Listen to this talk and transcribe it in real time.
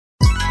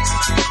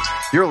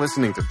You're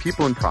listening to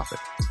People in Profit,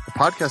 a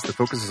podcast that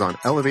focuses on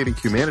elevating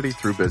humanity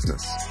through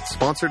business,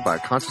 sponsored by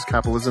Conscious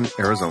Capitalism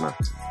Arizona.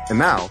 And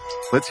now,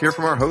 let's hear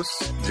from our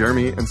hosts,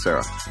 Jeremy and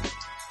Sarah.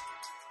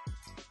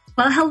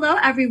 Well, hello,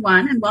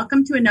 everyone, and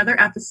welcome to another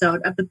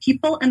episode of the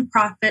People in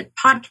Profit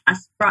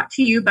podcast brought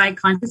to you by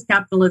Conscious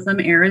Capitalism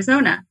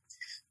Arizona.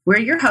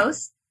 We're your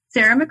hosts,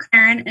 Sarah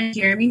McLaren and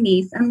Jeremy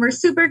Neese, and we're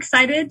super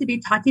excited to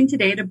be talking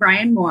today to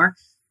Brian Moore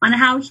on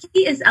how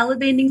he is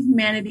elevating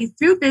humanity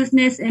through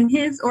business in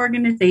his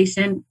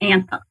organization,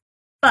 Anthem.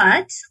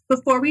 But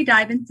before we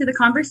dive into the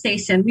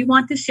conversation, we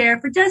want to share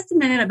for just a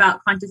minute about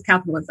conscious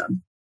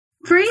capitalism.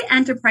 Free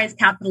enterprise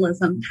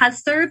capitalism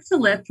has served to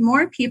lift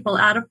more people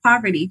out of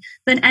poverty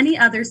than any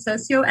other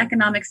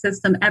socioeconomic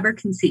system ever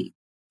conceived.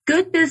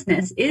 Good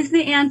business is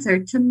the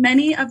answer to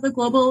many of the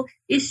global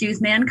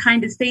issues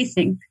mankind is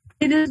facing.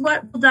 It is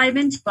what we'll dive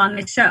into on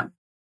this show.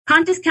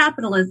 Conscious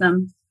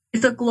capitalism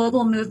is a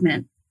global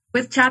movement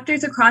with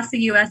chapters across the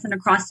U.S. and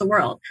across the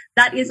world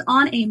that is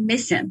on a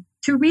mission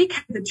to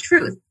recap the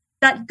truth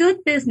that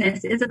good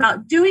business is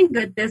about doing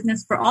good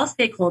business for all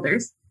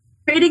stakeholders,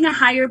 creating a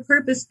higher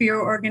purpose for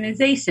your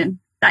organization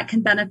that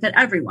can benefit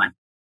everyone.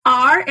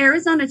 Our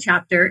Arizona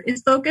chapter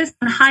is focused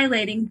on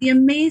highlighting the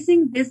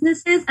amazing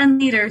businesses and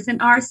leaders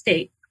in our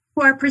state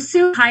who are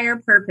pursuing higher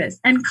purpose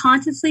and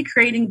consciously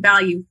creating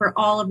value for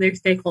all of their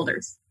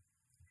stakeholders.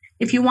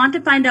 If you want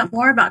to find out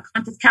more about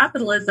conscious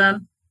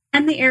capitalism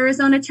and the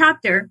Arizona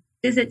chapter,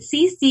 visit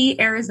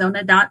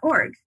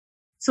ccarizona.org.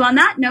 So on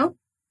that note,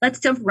 let's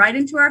jump right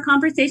into our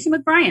conversation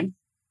with Brian.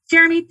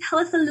 Jeremy, tell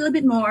us a little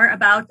bit more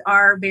about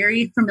our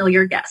very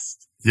familiar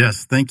guest.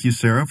 Yes, thank you,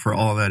 Sarah, for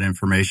all of that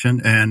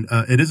information. And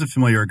it is a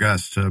familiar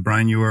guest.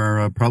 Brian, you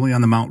are probably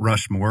on the Mount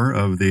Rushmore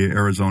of the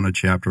Arizona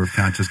chapter of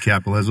Conscious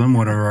Capitalism,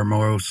 one of our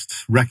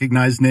most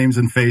recognized names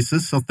and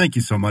faces. So thank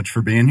you so much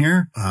for being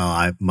here.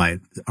 I might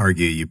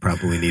argue you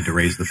probably need to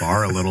raise the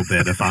bar a little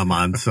bit if I'm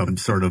on some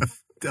sort of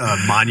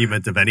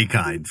monument of any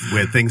kind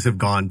where things have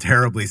gone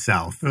terribly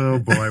south. Oh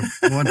boy.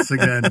 Once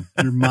again,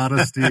 your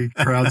modesty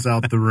crowds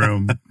out the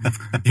room.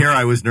 Here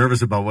I was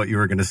nervous about what you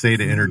were going to say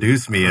to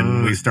introduce me,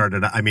 and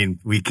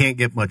we can't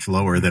get much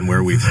lower than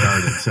where we've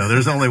started. So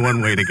there's only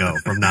one way to go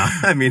from now.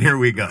 Here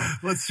we go.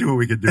 Let's see what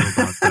we can do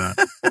about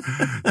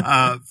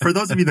that. For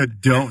those of you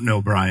that don't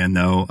know Brian,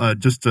 though,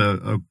 just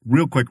a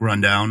real quick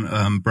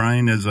rundown.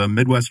 Brian is a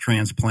Midwest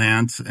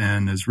transplant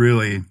and is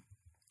really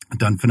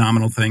done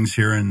phenomenal things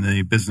here in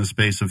the business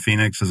space of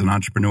Phoenix as an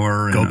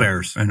entrepreneur. Go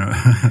Bears.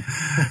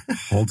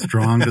 Hold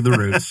strong to the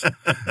roots.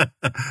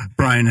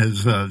 Brian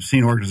has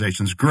seen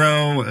organizations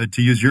grow.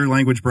 To use your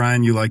language,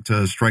 Brian, you like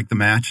to strike the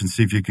match and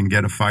see if you can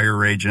get a fire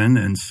raging.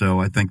 And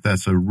so I think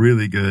that's a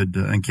really good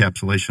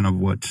encapsulation of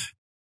what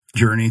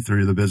journey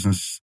through the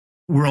business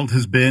world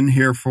has been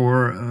here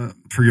for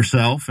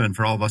yourself and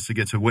for all of us to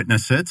get to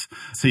witness it.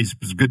 So it's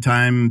a good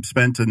time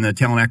spent in the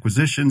talent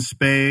acquisition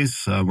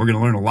space. We're going to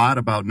learn a lot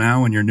about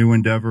now in your new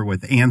endeavor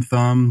with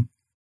Anthem,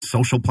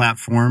 social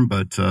platform,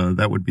 but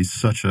that would be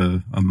such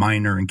a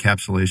minor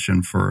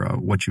encapsulation for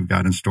what you've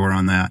got in store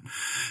on that.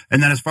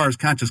 And then as far as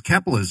conscious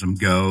capitalism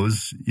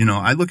goes,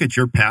 I look at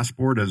your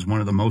passport as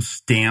one of the most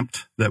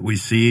stamped that we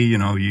see.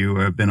 You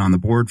have been on the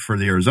board for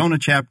the Arizona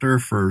chapter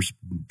for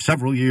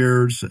several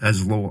years,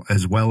 as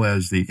well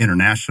as the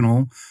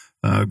international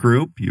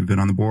group. You've been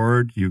on the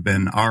board. You've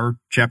been our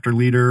chapter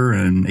leader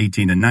in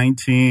 18 and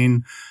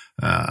 19.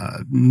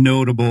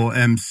 Notable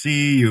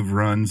MC. You've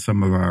run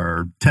some of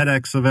our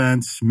TEDx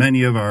events,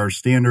 many of our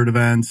standard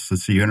events.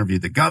 Let's see, you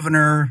interviewed the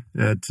governor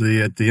at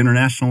the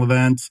international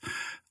events.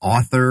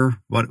 Author.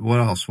 What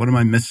else? What am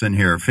I missing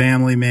here?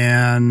 Family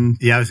man.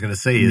 Yeah, I was going to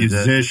say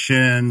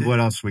musician. What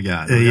else we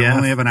got? We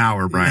only have an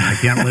hour, Brian. I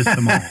can't list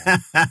them all.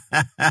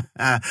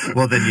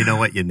 Well, then you know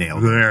what? You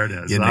nailed it. There it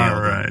is. All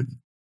right.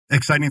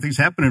 Exciting things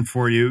happening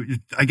for you.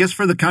 I guess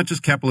for the Conscious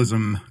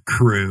Capitalism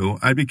crew,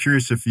 I'd be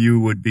curious if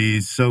you would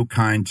be so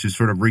kind to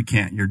sort of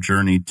recant your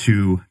journey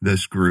to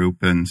this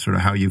group and sort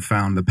of how you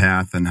found the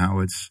path and how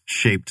it's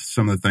shaped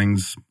some of the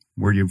things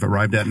where you've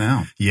arrived at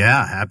now.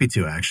 Yeah, happy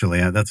to, actually.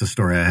 That's a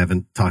story I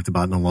haven't talked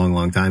about in a long,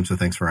 long time, so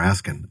thanks for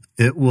asking.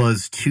 It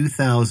was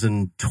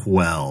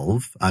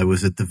 2012. I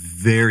was at the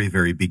very,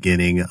 very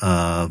beginning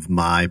of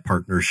my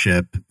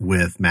partnership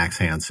with Max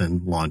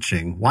Hansen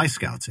launching Y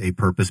Scouts, a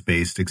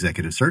purpose-based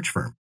executive search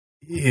firm.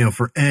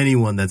 For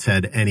anyone that's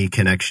had any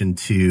connection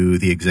to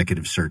the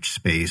executive search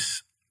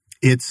space,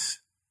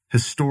 its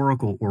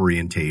historical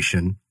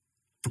orientation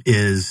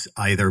is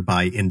either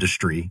by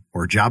industry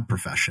or job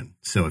profession.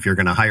 So if you're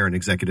going to hire an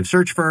executive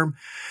search firm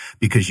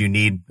because you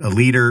need a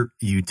leader,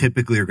 you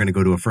typically are going to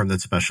go to a firm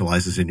that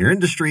specializes in your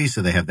industry.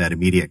 So they have that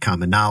immediate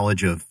common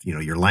knowledge of,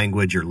 your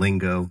language, your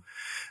lingo,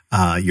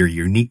 your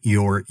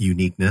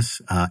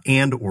uniqueness,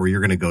 and or you're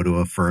going to go to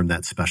a firm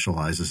that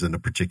specializes in a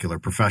particular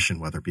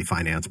profession, whether it be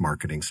finance,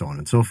 marketing, so on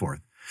and so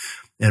forth.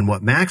 And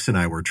what Max and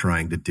I were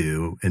trying to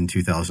do in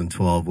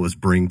 2012 was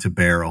bring to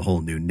bear a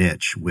whole new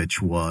niche,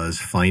 which was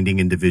finding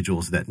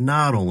individuals that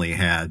not only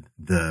had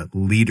the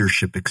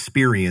leadership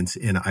experience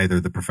in either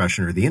the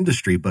profession or the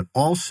industry, but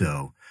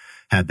also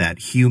had that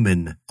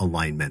human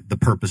alignment. The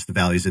purpose, the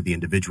values of the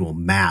individual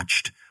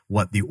matched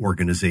what the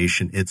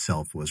organization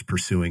itself was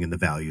pursuing and the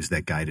values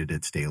that guided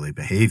its daily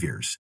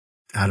behaviors.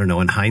 I don't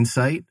know, in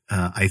hindsight,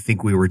 I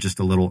think we were just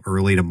a little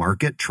early to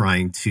market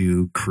trying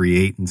to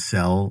create and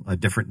sell a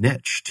different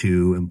niche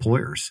to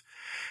employers.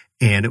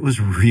 And it was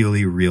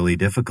really, really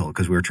difficult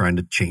because we were trying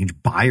to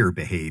change buyer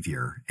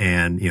behavior.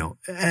 And,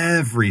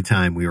 every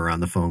time we were on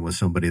the phone with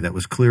somebody that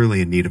was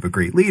clearly in need of a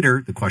great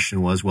leader, the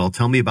question was, well,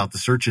 tell me about the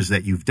searches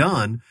that you've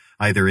done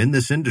either in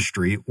this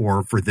industry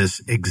or for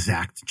this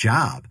exact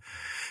job.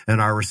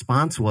 And our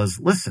response was,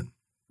 listen,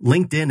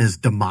 LinkedIn has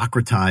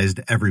democratized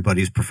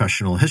everybody's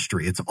professional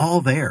history. It's all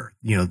there.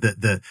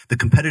 The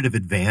competitive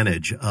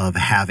advantage of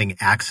having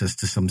access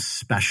to some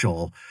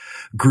special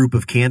group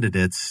of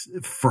candidates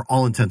for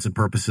all intents and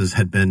purposes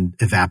had been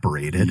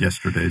evaporated.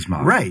 Yesterday's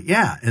model. Right.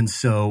 Yeah. And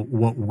so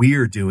what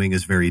we're doing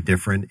is very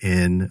different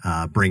in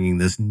bringing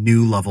this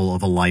new level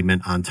of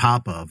alignment on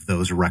top of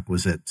those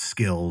requisite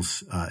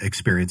skills,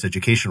 experience,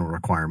 educational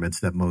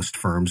requirements that most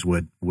firms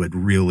would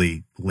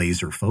really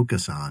laser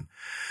focus on.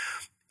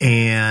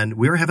 And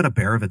we were having a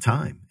bear of a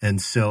time. And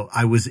so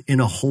I was in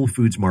a Whole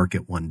Foods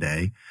market one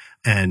day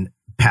and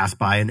passed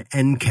by an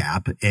end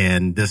cap.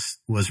 And this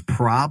was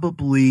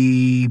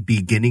probably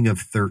beginning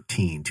of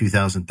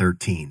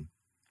 2013.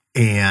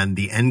 And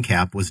the end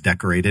cap was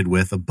decorated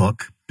with a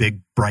book,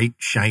 big, bright,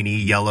 shiny,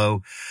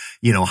 yellow,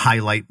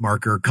 highlight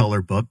marker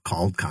color book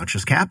called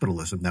Conscious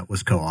Capitalism that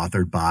was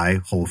co-authored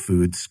by Whole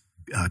Foods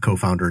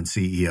co-founder and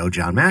CEO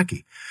John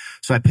Mackey.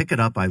 So I pick it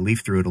up, I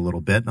leaf through it a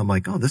little bit, and I'm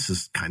like, oh, this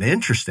is kind of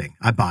interesting.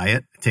 I buy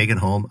it, take it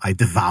home, I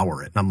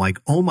devour it. And I'm like,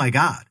 oh my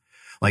God,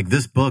 like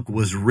this book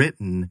was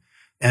written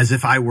as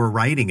if I were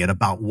writing it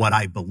about what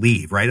I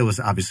believe, right? It was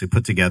obviously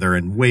put together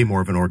in way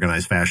more of an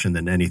organized fashion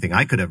than anything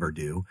I could ever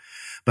do.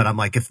 But I'm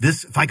like, if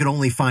I could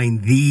only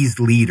find these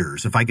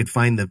leaders, if I could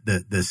find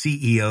the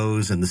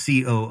CEOs and the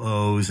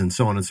COOs and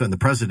so on and so on, the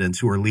presidents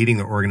who are leading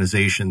their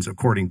organizations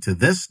according to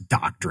this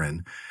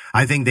doctrine,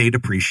 I think they'd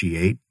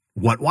appreciate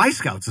what Y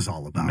Scouts is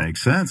all about.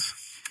 Makes sense.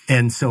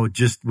 And so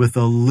just with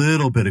a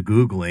little bit of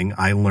Googling,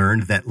 I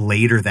learned that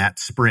later that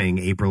spring,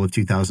 April of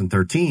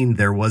 2013,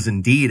 there was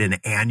indeed an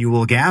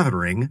annual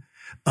gathering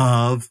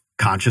of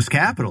conscious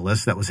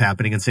capitalists that was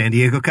happening in San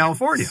Diego,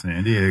 California.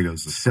 San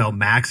Diego's. So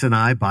Max and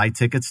I buy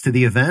tickets to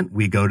the event.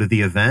 We go to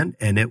the event,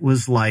 and it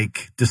was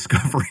like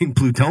discovering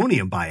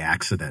plutonium by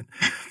accident.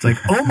 It's like,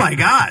 oh my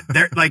God,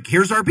 they're like,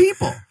 here's our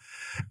people.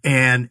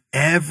 And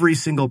every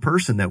single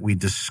person that we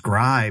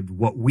described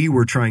what we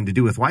were trying to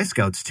do with Y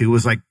Scouts to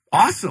was like,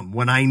 awesome.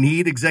 When I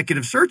need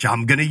executive search,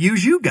 I'm going to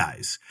use you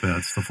guys.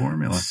 That's the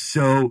formula.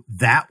 So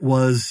that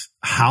was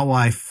how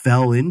I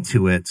fell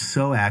into it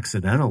so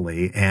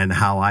accidentally, and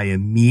how I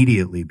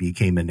immediately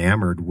became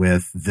enamored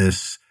with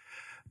this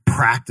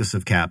practice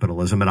of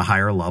capitalism at a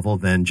higher level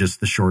than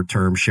just the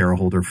short-term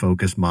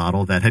shareholder-focused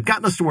model that had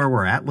gotten us to where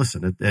we're at.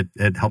 Listen,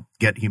 it helped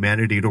get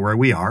humanity to where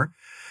we are.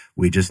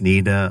 We just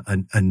need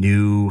a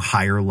new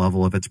higher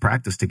level of its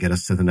practice to get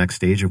us to the next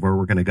stage of where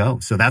we're going to go.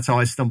 So that's how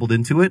I stumbled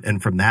into it. And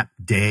from that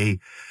day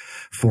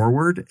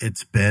forward,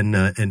 it's been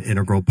an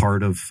integral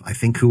part of, I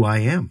think, who I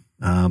am.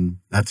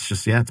 That's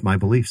just, it's my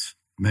beliefs.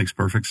 Makes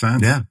perfect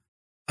sense. Yeah.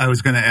 I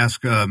was going to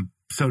ask,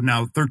 so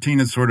now 13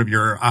 is sort of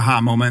your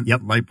aha moment.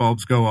 Yep. Light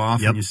bulbs go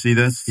off and you see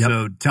this. Yep.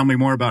 So tell me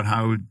more about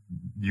how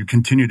you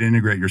continue to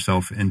integrate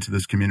yourself into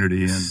this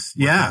community and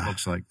what that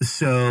looks like.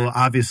 So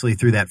obviously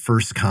through that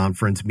first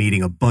conference,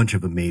 meeting a bunch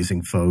of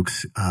amazing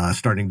folks,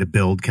 starting to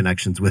build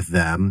connections with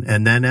them.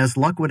 And then as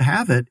luck would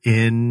have it,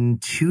 in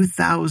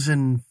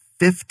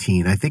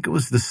 2015, I think it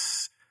was the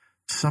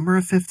summer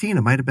of 15.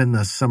 It might have been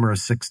the summer of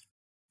 16.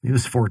 It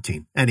was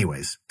 14.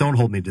 Anyways, don't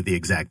hold me to the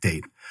exact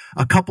date.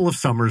 A couple of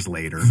summers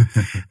later,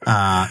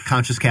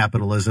 Conscious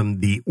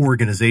Capitalism, the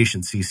organization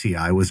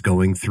CCI, was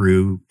going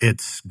through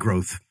its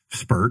growth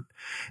spurt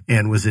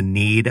and was in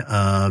need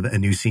of a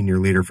new senior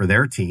leader for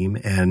their team.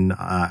 And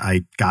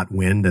I got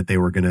wind that they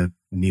were going to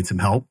need some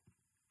help.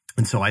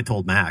 And so I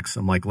told Max,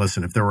 I'm like,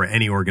 listen, if there were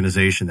any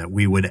organization that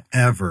we would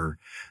ever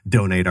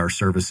donate our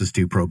services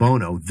to pro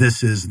bono,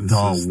 this is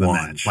the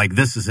one. Like,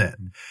 this is it.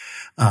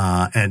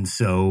 And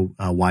so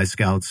Y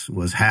Scouts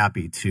was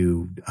happy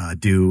to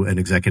do an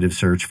executive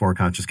search for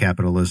Conscious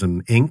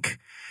Capitalism, Inc.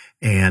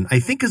 And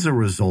I think as a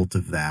result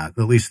of that,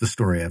 at least the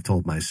story I've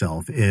told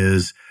myself,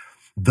 is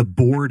the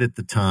board at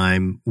the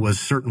time was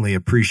certainly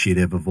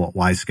appreciative of what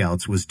Y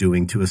Scouts was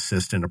doing to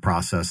assist in a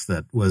process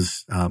that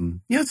was,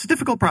 it's a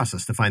difficult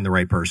process to find the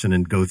right person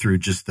and go through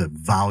just the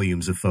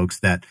volumes of folks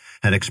that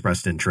had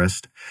expressed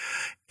interest.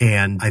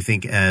 And I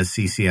think as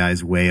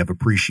CCI's way of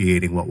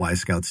appreciating what Y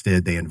Scouts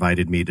did, they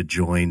invited me to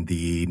join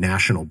the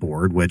national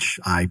board,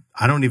 which I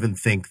don't even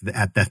think that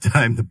at that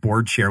time the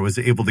board chair was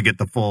able to get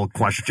the full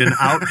question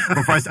out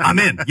before I said, I'm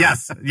in.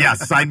 Yes,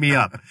 sign me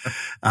up.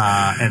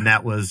 And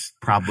that was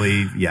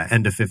probably,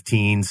 end of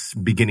 15,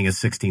 beginning of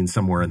 16,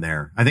 somewhere in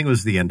there. I think it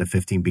was the end of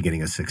 15,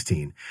 beginning of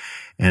 16.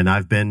 And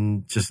I've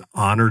been just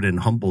honored and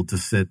humbled to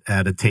sit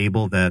at a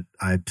table that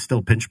I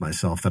still pinch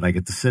myself that I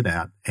get to sit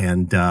at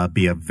and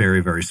be a very,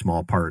 very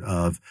small part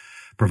of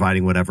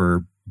providing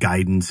whatever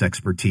guidance,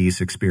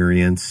 expertise,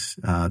 experience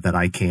that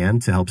I can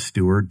to help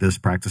steward this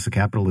practice of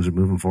capitalism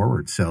moving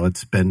forward. So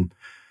it's been,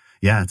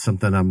 it's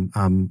something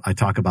I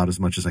talk about as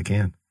much as I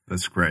can.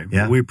 That's great.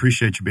 Yeah. We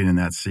appreciate you being in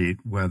that seat,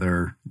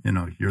 whether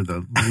you're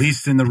the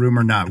least in the room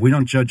or not. We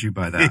don't judge you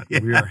by that. Yeah.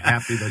 We are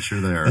happy that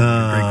you're there. We're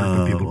a great group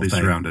of people to be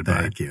surrounded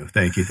by. Thank you.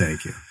 Thank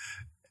you.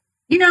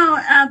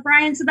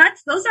 Brian, so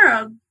those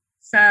are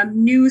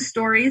some news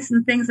stories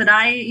and things that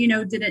I,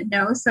 didn't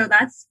know. So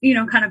that's,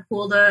 kind of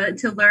cool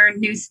to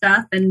learn new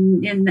stuff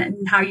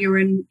and how you were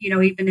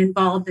even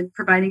involved in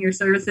providing your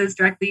services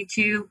directly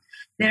to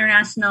the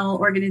international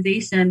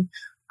organization.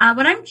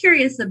 What I'm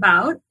curious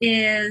about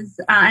is,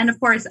 and of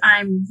course,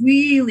 I'm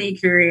really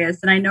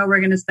curious, and I know we're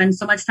going to spend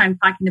so much time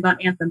talking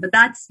about Anthem, but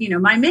that's,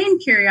 my main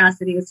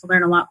curiosity is to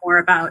learn a lot more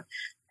about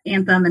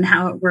Anthem and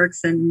how it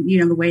works and,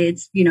 the way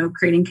it's,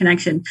 creating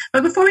connection.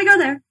 But before we go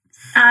there,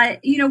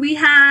 we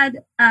had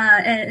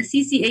a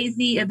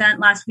CCAZ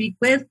event last week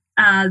with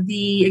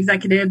the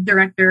executive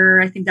director.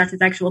 I think that's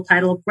his actual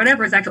title,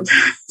 whatever his actual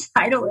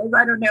title is.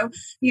 I don't know.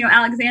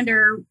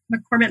 Alexander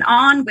McCormick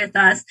on with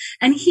us.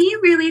 And he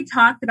really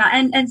talked about,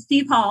 and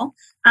Steve Hall,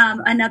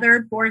 another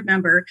board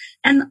member.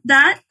 And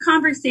that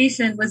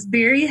conversation was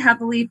very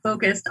heavily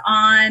focused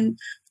on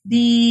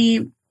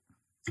the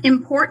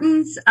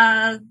importance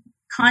of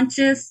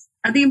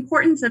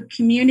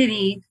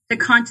community to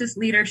conscious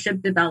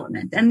leadership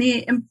development and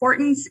the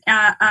importance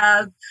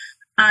of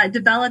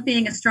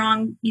developing a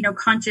strong,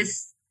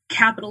 conscious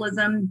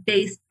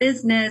capitalism-based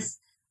business,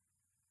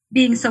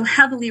 being so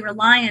heavily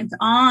reliant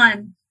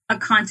on a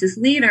conscious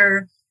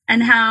leader,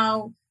 and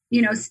how,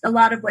 a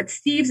lot of what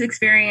Steve's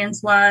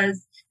experience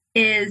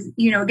is,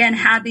 again,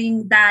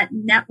 having that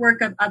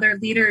network of other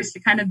leaders to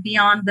kind of be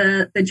on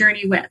the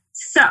journey with.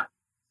 So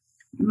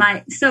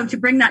to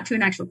bring that to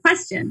an actual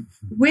question,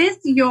 with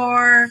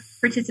your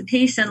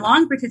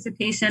long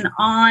participation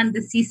on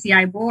the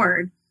CCI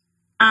board,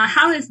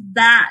 how has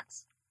that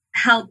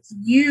helped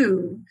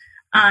you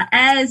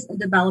as a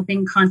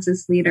developing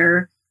conscious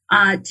leader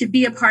to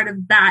be a part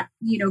of that,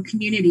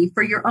 community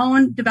for your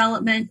own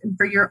development and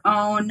for your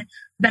own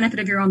benefit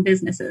of your own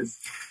businesses?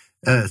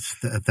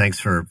 Thanks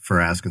for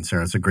asking,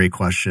 Sarah. It's a great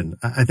question.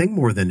 I think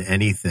more than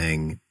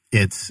anything,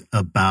 it's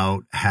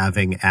about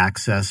having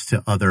access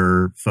to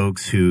other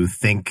folks who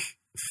think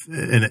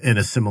in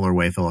a similar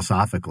way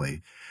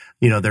philosophically.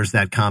 There's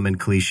that common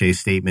cliche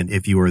statement,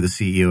 if you are the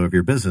CEO of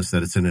your business,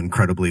 that it's an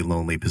incredibly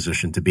lonely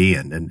position to be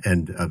in.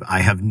 And I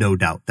have no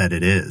doubt that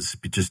it is,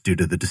 just due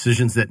to the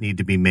decisions that need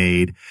to be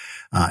made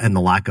and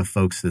the lack of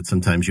folks that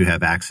sometimes you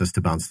have access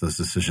to bounce those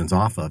decisions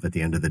off of. At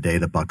the end of the day,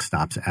 the buck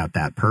stops at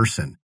that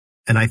person.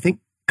 And I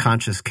think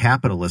conscious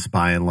capitalists,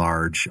 by and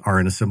large, are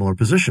in a similar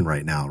position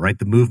right now, right?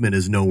 The movement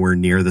is nowhere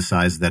near the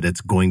size that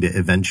it's going to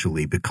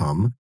eventually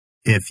become.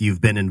 If you've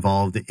been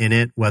involved in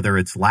it, whether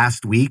it's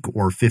last week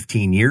or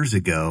 15 years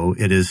ago,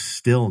 it is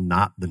still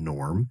not the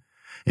norm.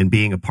 And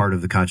being a part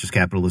of the conscious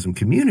capitalism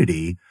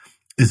community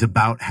is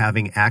about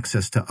having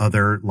access to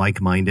other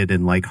like-minded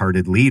and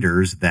like-hearted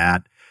leaders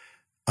that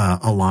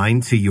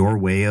align to your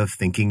way of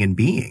thinking and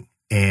being.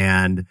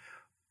 And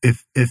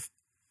if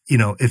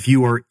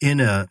you are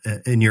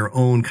in your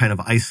own kind of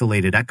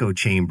isolated echo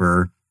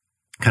chamber,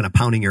 kind of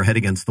pounding your head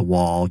against the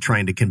wall,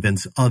 trying to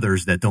convince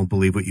others that don't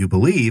believe what you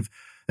believe,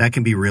 that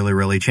can be really,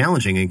 really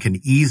challenging and can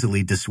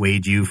easily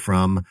dissuade you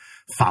from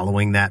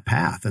following that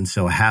path. And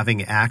so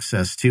having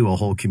access to a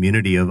whole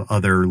community of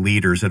other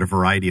leaders at a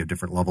variety of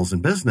different levels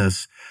in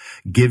business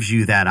gives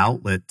you that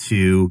outlet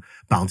to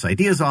bounce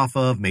ideas off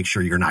of, make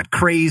sure you're not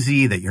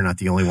crazy, that you're not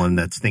the only one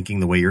that's thinking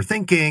the way you're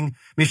thinking.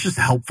 I mean, it's just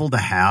helpful to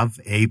have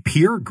a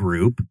peer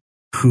group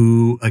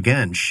who,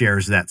 again,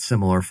 shares that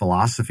similar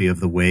philosophy of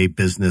the way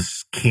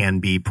business can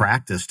be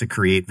practiced to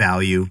create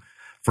value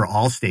for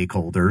all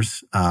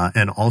stakeholders,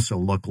 and also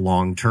look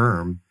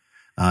long-term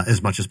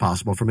as much as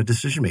possible from a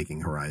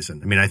decision-making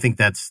horizon. I mean, I think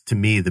that's, to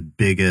me, the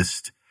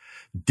biggest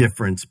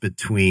difference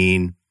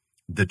between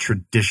the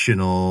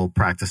traditional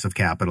practice of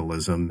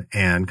capitalism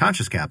and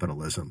conscious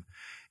capitalism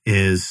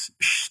is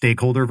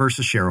stakeholder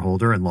versus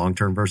shareholder and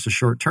long-term versus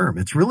short-term.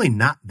 It's really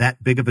not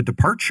that big of a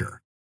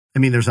departure. I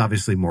mean, there's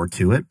obviously more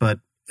to it, but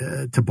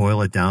to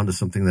boil it down to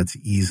something that's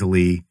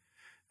easily,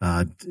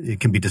 it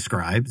can be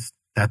described,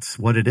 that's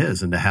what it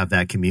is. And to have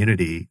that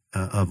community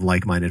of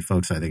like-minded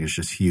folks, I think is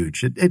just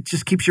huge. It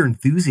just keeps your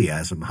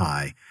enthusiasm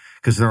high,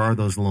 because there are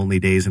those lonely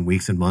days and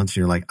weeks and months. And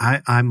you're like,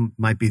 I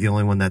might be the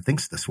only one that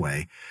thinks this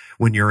way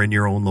when you're in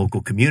your own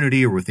local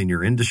community or within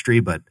your industry,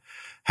 but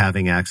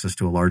having access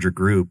to a larger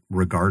group,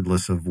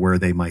 regardless of where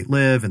they might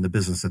live and the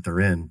business that they're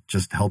in,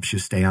 just helps you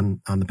stay on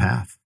the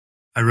path.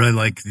 I really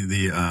like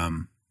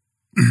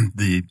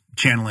the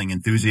channeling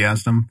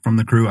enthusiasm from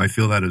the crew. I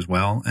feel that as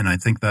well. And I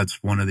think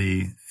that's one of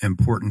the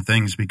important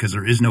things, because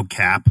there is no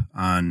cap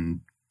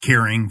on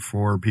caring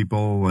for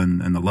people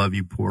and the love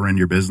you pour in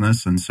your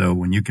business. And so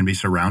when you can be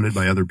surrounded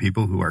by other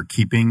people who are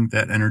keeping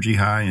that energy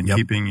high and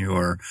keeping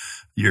your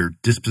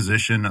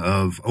disposition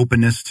of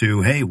openness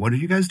to, hey, what are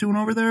you guys doing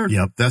over there?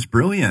 Yep. That's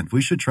brilliant.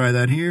 We should try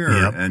that here.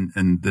 Yep.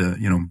 And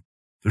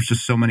there's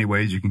just so many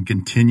ways you can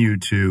continue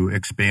to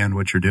expand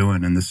what you're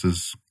doing. And this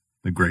is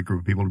a great group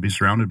of people to be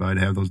surrounded by, to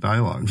have those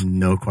dialogues.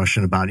 No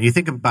question about it. You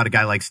think about a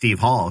guy like Steve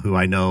Hall, who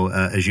I know,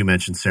 as you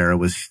mentioned, Sarah,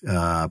 was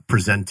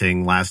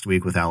presenting last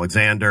week with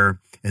Alexander.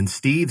 And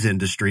Steve's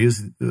industry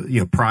is,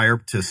 prior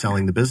to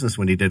selling the business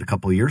when he did a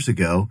couple of years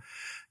ago,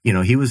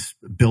 he was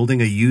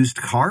building a used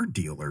car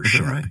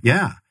dealership. Right?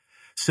 Yeah.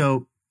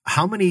 So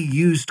how many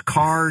used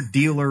car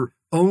dealer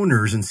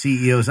owners and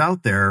CEOs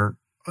out there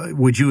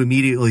would you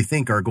immediately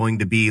think are going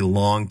to be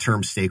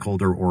long-term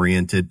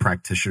stakeholder-oriented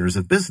practitioners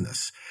of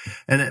business?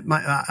 And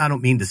I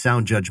don't mean to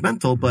sound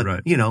judgmental, but,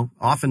 right.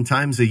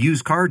 Oftentimes a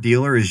used car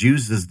dealer is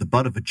used as the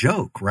butt of a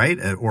joke, right?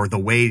 Or the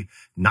way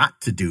not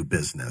to do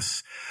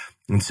business.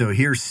 And so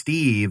here's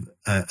Steve,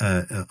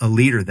 a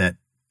leader that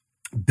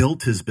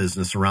built his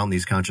business around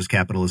these conscious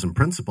capitalism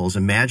principles.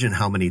 Imagine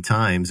how many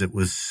times it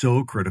was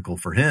so critical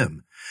for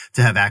him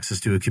to have access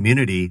to a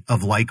community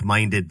of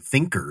like-minded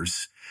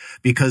thinkers,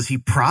 because he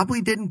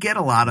probably didn't get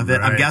a lot of it,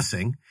 right, I'm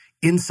guessing,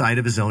 inside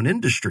of his own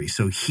industry.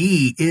 So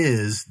he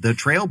is the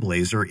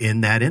trailblazer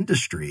in that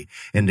industry.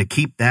 And to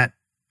keep that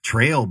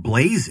trail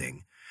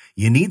blazing,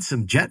 you need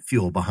some jet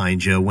fuel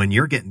behind you when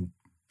you're getting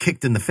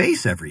kicked in the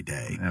face every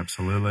day.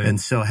 Absolutely. And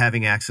so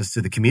having access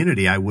to the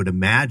community, I would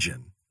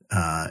imagine,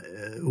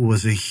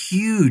 was a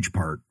huge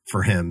part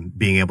for him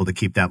being able to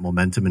keep that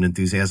momentum and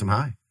enthusiasm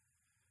high.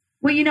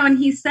 Well, and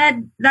he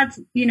said that's,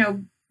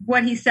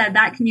 what he said,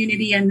 that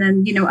community and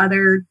then,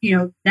 other,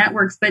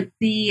 networks. But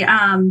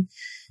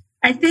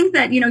I think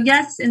that,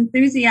 yes,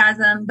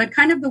 enthusiasm, but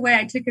kind of the way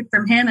I took it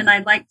from him, and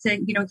I'd like to,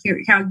 hear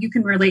how you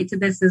can relate to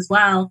this as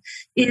well,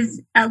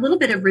 is a little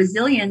bit of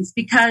resilience,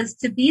 because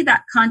to be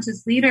that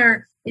conscious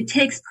leader, it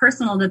takes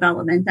personal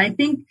development. I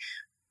think,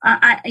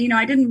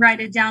 I didn't write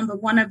it down,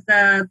 but one of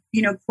the,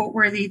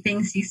 quote-worthy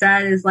things he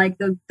said is like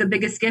the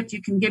biggest gift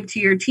you can give to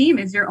your team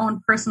is your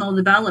own personal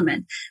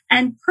development.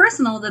 And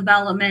personal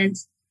development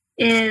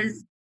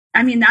is,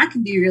 that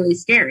can be really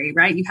scary,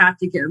 right? You have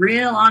to get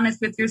real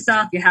honest with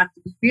yourself. You have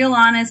to be real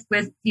honest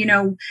with,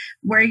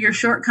 where your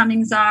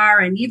shortcomings are,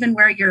 and even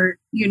where you're,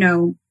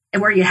 and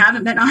where you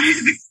haven't been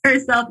honest with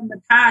yourself in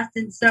the past.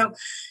 And so,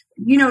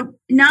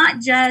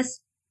 not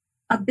just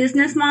a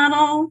business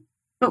model,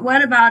 but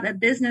what about a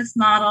business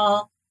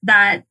model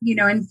that,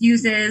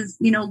 infuses,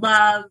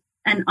 love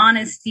and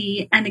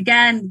honesty, and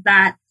again,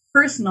 that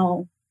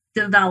personal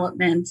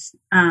development?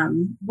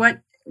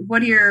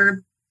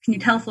 Can you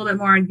tell us a little bit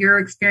more on your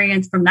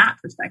experience from that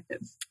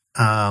perspective?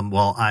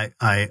 Well,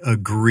 I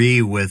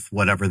agree with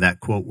whatever that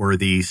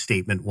quote-worthy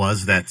statement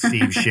was that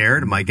Steve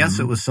shared. My guess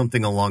it was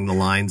something along the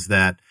lines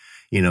that,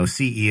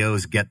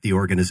 CEOs get the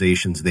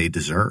organizations they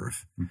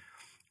deserve.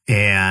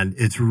 And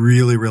it's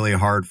really, really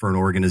hard for an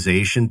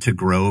organization to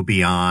grow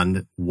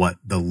beyond what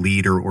the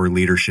leader or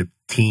leadership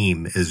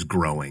team is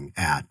growing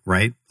at,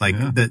 right? Like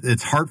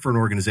it's hard for an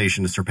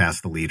organization to surpass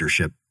the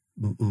leadership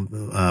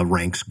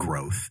ranks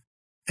growth.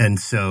 And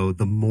so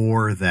the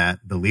more that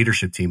the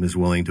leadership team is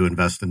willing to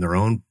invest in their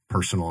own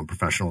personal and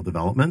professional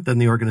development, then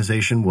the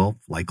organization will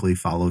likely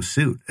follow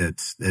suit.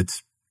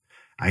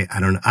 I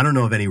don't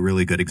know of any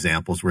really good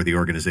examples where the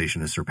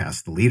organization has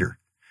surpassed the leader.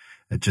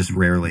 It just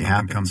rarely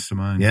happens. Comes to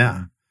mind.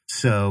 Yeah.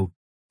 So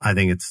I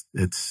think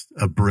it's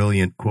a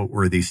brilliant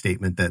quote-worthy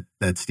statement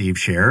that Steve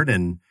shared,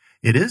 and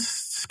it is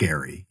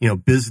scary.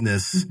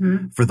 Business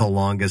for the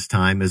longest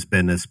time has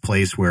been this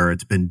place where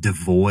it's been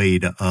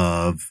devoid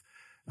of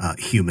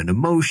human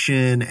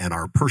emotion and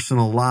our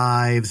personal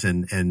lives,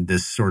 and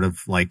this sort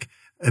of like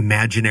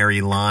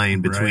imaginary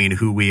line between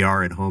who we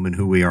are at home and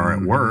who we are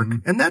at work.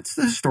 And that's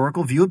the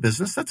historical view of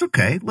business. That's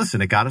okay.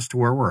 Listen, it got us to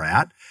where we're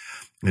at.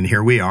 And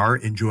here we are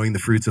enjoying the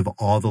fruits of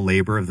all the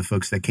labor of the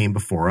folks that came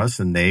before us,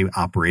 and they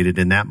operated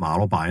in that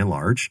model by and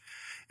large.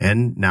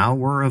 And now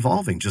we're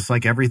evolving, just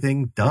like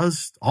everything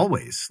does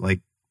always.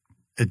 Like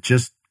it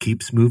just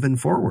keeps moving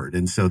forward.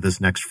 And so this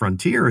next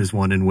frontier is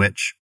one in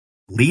which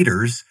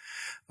leaders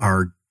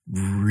are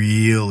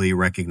really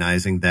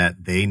recognizing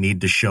that they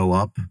need to show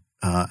up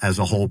as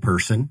a whole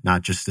person,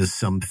 not just as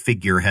some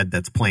figurehead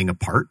that's playing a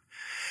part.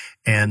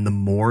 And the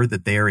more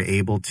that they are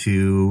able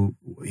to,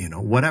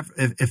 whatever,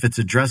 if it's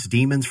address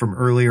demons from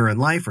earlier in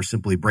life or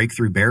simply break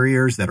through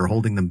barriers that are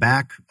holding them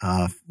back,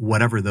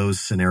 whatever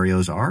those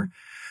scenarios are,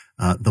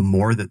 the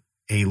more that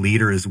a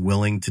leader is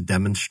willing to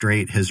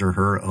demonstrate his or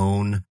her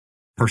own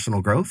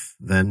personal growth,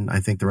 then I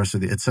think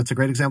it sets a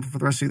great example for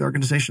the rest of the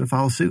organization to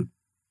follow suit.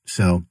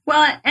 So,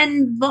 well,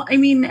 and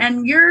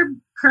your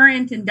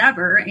current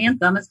endeavor,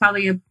 Anthem, is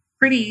probably a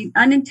pretty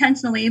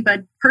unintentionally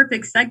but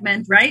perfect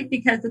segment, right?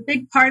 Because a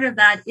big part of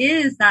that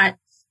is that,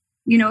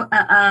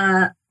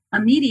 a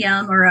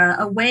medium or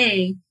a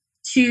way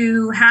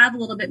to have a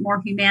little bit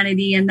more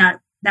humanity and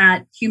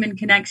that human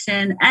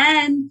connection,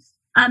 and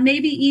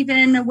maybe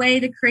even a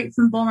way to create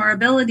some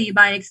vulnerability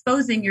by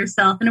exposing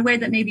yourself in a way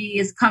that maybe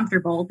is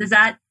comfortable. Does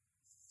that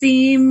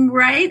seem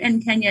right?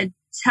 And can you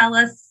tell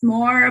us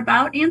more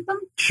about Anthem?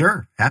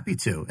 Sure. Happy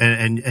to.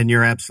 And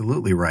you're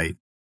absolutely right.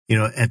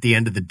 At the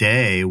end of the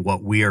day,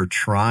 what we are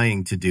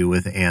trying to do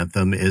with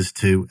Anthem is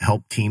to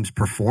help teams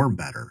perform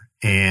better.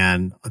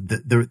 And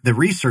the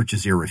research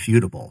is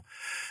irrefutable.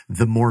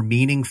 The more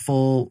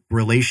meaningful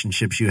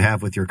relationships you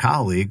have with your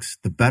colleagues,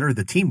 the better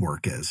the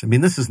teamwork is. I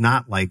mean, this is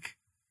not like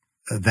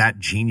that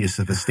genius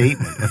of a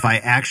statement. If I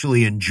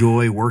actually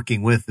enjoy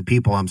working with the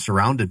people I'm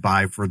surrounded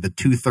by for the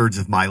 2/3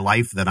 of my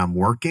life that I'm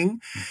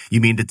working,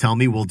 you mean to tell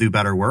me we'll do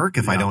better work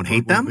if I don't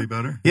hate them? Be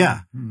better.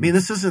 Yeah. I mean,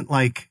 this isn't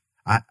like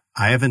I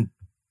haven't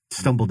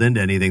stumbled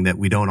into anything that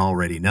we don't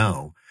already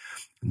know.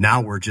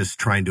 Now we're just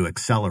trying to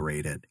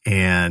accelerate it.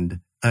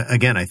 And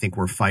again, I think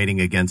we're fighting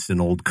against an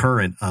old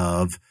current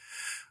of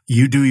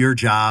you do your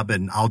job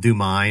and I'll do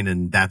mine.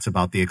 And that's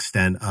about the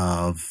extent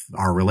of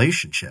our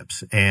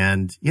relationships.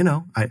 And,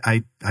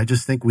 I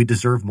just think we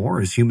deserve more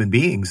as human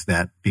beings,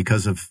 that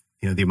because of,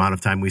 the amount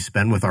of time we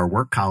spend with our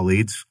work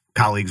colleagues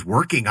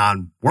working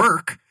on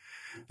work,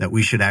 that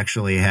we should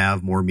actually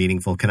have more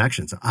meaningful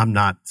connections. I'm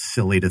not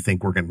silly to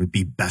think we're going to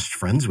be best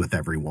friends with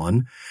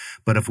everyone,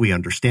 but if we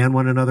understand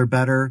one another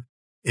better,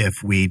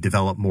 if we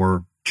develop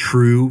more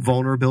true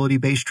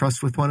vulnerability-based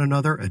trust with one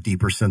another, a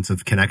deeper sense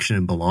of connection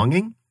and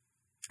belonging,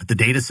 the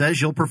data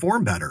says you'll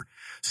perform better.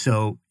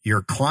 So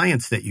your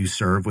clients that you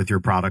serve with your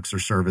products or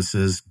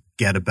services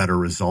get a better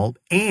result.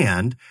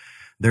 And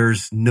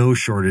there's no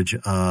shortage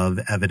of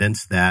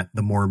evidence that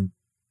the more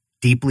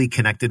deeply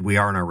connected we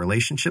are in our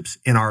relationships,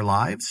 in our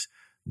lives,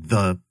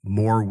 the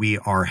more we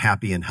are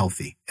happy and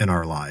healthy in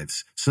our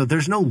lives. So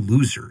there's no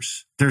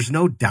losers. There's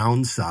no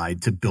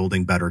downside to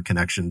building better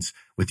connections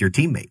with your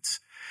teammates.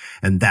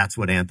 And that's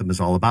what Anthem is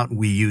all about.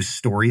 We use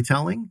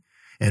storytelling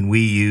and we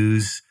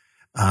use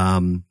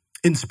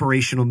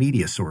inspirational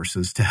media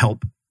sources to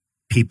help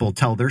people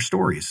tell their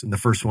stories. And the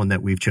first one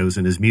that we've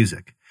chosen is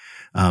music.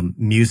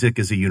 Music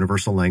is a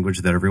universal language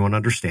that everyone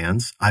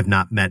understands. I've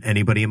not met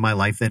anybody in my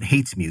life that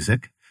hates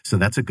music. So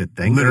that's a good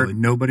thing. Literally,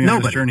 nobody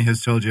on this journey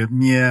has told you,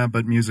 yeah,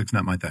 but music's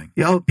not my thing.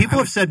 People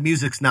have said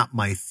music's not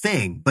my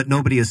thing, but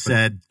nobody has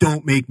said,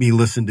 don't make me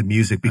listen to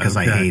music because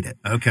I hate it.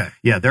 Okay.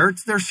 Yeah,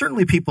 there's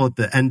certainly people at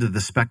the end of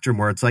the spectrum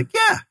where it's like,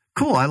 yeah,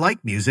 cool, I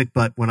like music,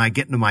 but when I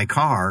get into my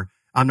car,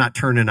 I'm not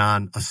turning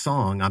on a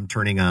song, I'm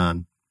turning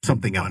on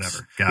something else.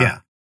 Whatever. Got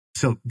it.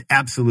 So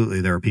absolutely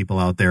there are people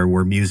out there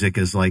where music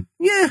is like,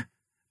 yeah,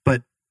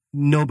 but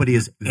nobody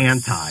is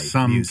anti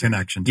some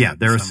connection to it.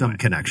 There is some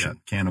connection.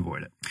 Yeah, can't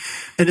avoid it.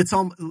 And it's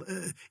all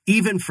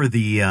even for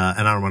the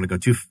and I don't want to go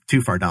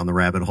too far down the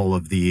rabbit hole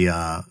of the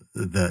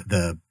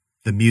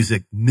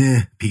music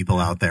meh people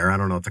out there. I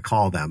don't know what to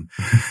call them.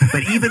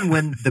 But even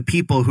when the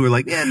people who are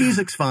like, yeah,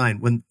 music's fine,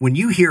 when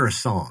you hear a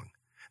song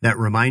that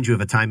reminds you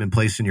of a time and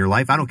place in your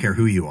life, I don't care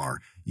who you are.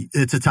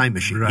 It's a time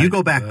machine. Right. You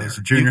go back there.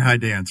 Junior high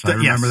dance. I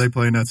remember they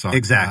playing that song.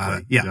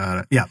 Exactly. Got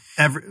it. Yeah.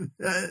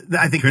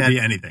 I think could be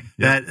anything.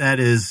 Yeah.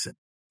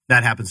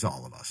 That happens to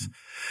all of us.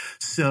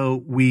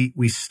 So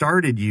we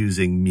started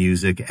using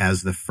music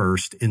as the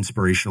first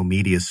inspirational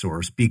media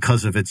source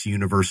because of its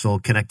universal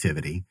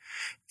connectivity.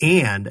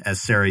 And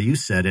as Sarah, you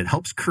said, it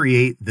helps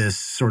create this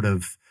sort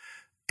of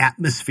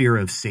atmosphere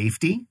of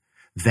safety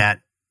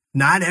that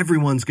not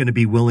everyone's going to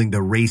be willing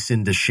to race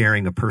into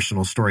sharing a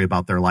personal story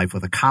about their life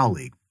with a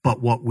colleague.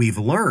 But what we've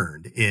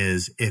learned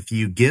is if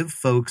you give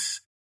folks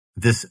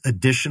this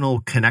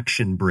additional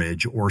connection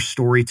bridge or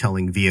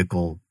storytelling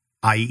vehicle,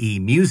 i.e.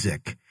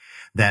 music,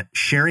 that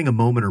sharing a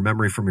moment or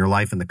memory from your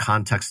life in the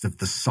context of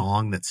the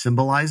song that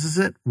symbolizes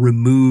it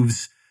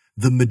removes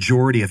the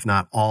majority, if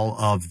not all,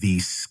 of the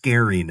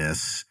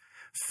scariness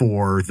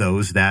for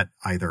those that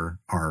either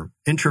are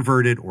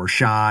introverted or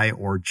shy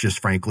or just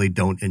frankly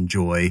don't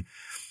enjoy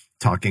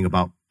talking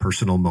about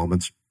personal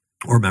moments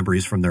or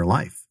memories from their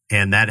life.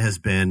 And that has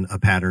been a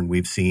pattern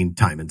we've seen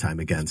time and time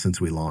again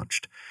since we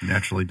launched.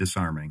 Naturally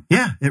disarming.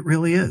 Yeah, it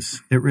really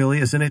is. It really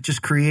is. And it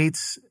just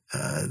creates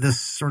this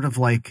sort of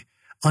like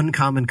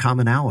uncommon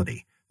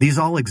commonality. These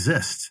all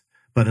exist,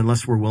 but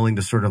unless we're willing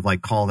to sort of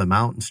like call them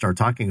out and start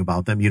talking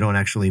about them, you don't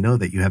actually know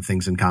that you have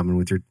things in common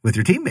with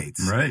your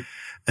teammates. Right.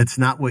 It's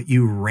not what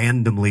you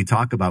randomly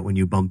talk about when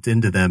you bumped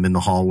into them in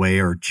the hallway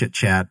or chit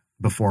chat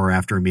before or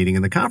after a meeting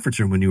in the conference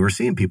room when you were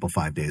seeing people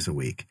 5 days a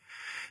week.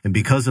 And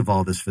because of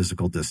all this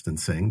physical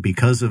distancing,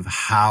 because of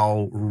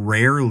how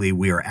rarely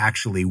we are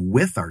actually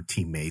with our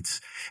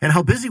teammates and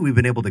how busy we've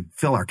been able to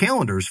fill our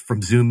calendars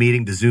from Zoom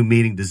meeting to Zoom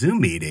meeting to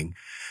Zoom meeting,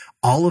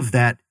 all of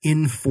that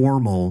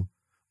informal,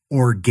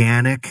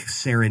 organic,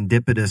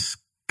 serendipitous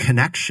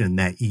connection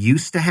that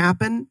used to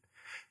happen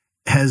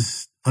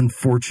has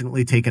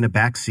unfortunately taken a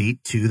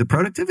backseat to the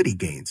productivity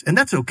gains. And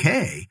that's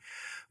okay.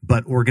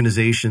 But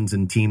organizations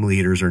and team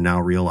leaders are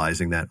now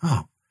realizing that,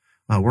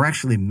 we're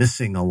actually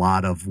missing a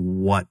lot of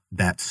what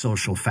that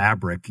social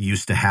fabric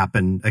used to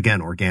happen,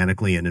 again,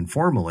 organically and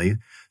informally.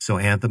 So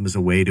Anthem is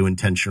a way to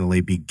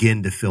intentionally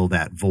begin to fill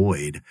that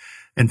void.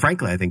 And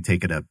frankly, I think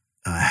take it a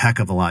heck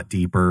of a lot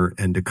deeper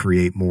and to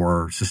create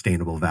more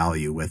sustainable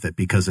value with it,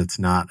 because it's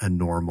not a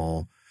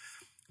normal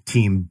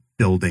team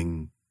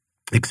building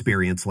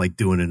experience like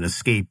doing an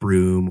escape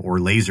room or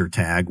laser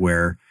tag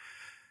where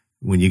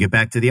when you get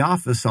back to the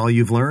office, all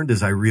you've learned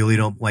is I really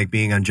don't like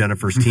being on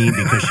Jennifer's team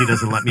because she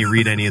doesn't let me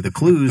read any of the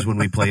clues when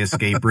we play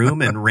escape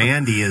room. And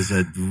Randy is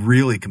a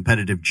really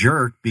competitive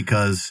jerk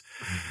because,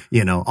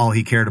 all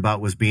he cared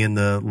about was being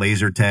the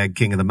laser tag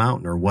king of the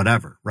mountain or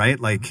whatever, right?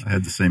 Like, I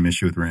had the same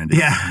issue with Randy.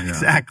 Yeah,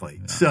 exactly.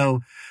 Yeah.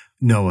 So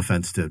no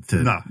offense to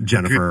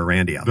Jennifer or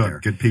Randy out there.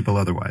 Good people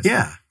otherwise.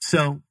 Yeah.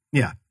 So,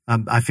 yeah.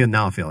 I feel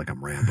like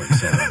I'm rambling.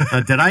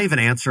 So, did I even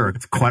answer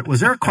was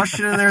there a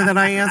question in there that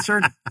I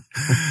answered?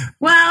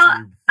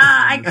 Well,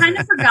 I kind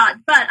of forgot,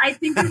 but I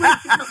think you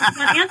went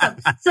to Anthem.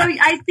 So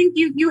I think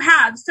you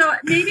have. So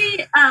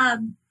maybe,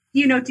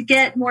 to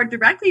get more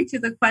directly to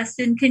the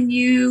question, can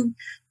you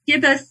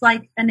give us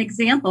like an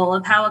example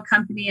of how a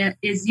company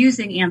is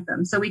using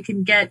Anthem so we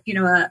can get,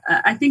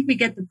 I think we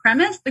get the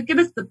premise, but give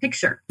us the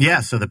picture.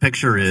 Yeah. So the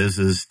picture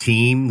is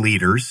team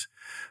leaders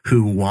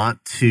who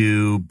want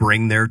to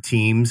bring their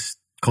teams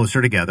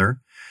closer together,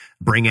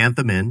 bring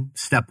Anthem in.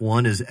 Step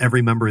one is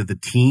every member of the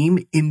team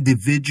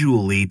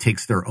individually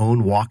takes their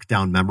own walk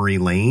down memory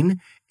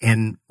lane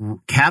and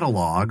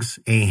catalogs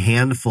a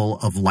handful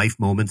of life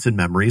moments and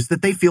memories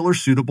that they feel are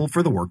suitable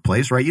for the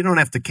workplace, right? You don't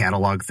have to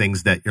catalog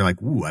things that you're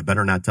like, ooh, I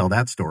better not tell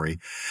that story.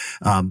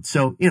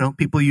 So,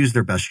 people use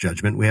their best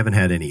judgment. We haven't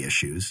had any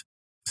issues.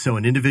 So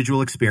an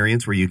individual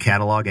experience where you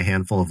catalog a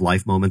handful of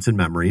life moments and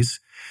memories.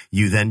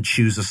 You then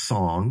choose a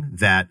song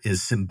that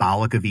is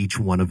symbolic of each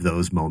one of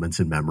those moments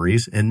and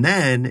memories. And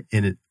then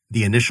in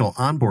the initial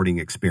onboarding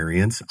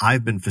experience,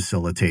 I've been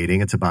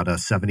facilitating. It's about a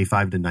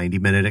 75 to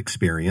 90-minute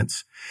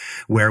experience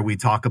where we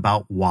talk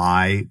about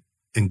why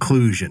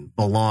inclusion,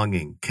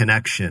 belonging,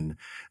 connection,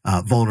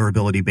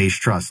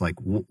 vulnerability-based trust. Like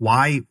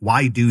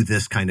why do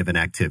this kind of an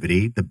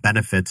activity, the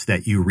benefits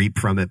that you reap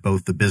from it,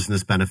 both the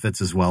business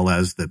benefits as well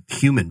as the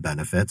human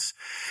benefits.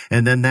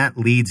 And then that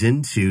leads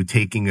into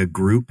taking a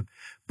group,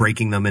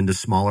 breaking them into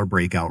smaller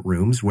breakout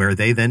rooms where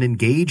they then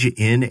engage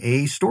in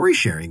a story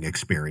sharing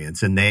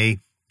experience and they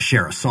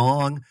share a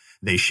song,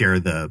 they share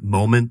the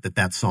moment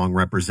that song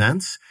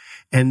represents,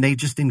 and they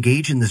just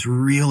engage in this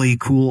really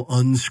cool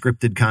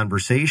unscripted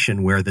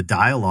conversation where the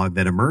dialogue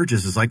that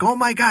emerges is like, oh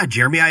my God,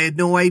 Jeremy, I had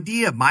no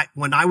idea.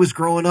 When I was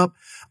growing up,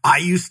 I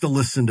used to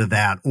listen to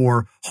that.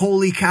 Or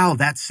holy cow,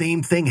 that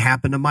same thing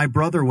happened to my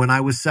brother when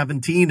I was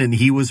 17 and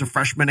he was a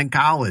freshman in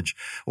college.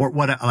 Or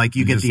what, like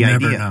you get the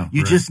idea.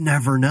 You just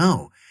never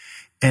know.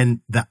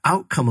 And the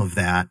outcome of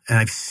that, and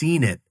I've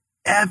seen it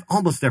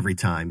almost every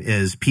time,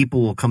 is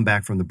people will come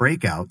back from the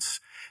breakouts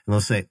and they'll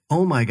say,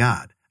 oh my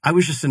God, I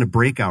was just in a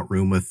breakout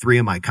room with 3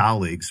 of my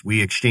colleagues.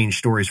 We exchanged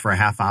stories for a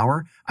half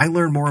hour. I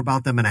learned more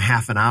about them in a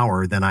half an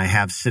hour than I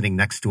have sitting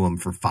next to them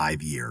for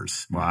 5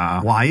 years.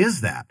 Wow. Why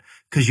is that?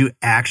 Because you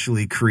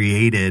actually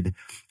created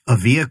a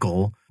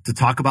vehicle to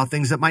talk about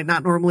things that might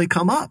not normally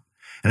come up.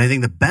 And I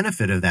think the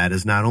benefit of that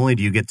is not only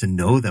do you get to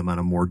know them on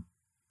a more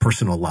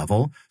personal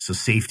level, so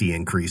safety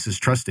increases,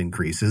 trust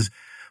increases,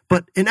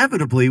 but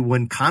inevitably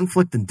when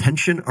conflict and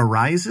tension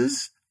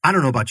arises, I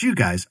don't know about you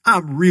guys,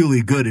 I'm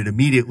really good at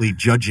immediately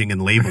judging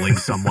and labeling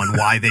someone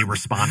why they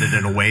responded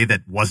in a way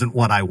that wasn't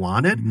what I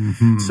wanted.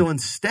 Mm-hmm. So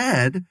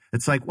instead,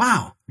 it's like,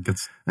 wow,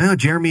 I know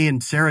Jeremy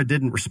and Sarah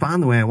didn't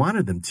respond the way I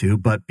wanted them to,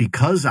 but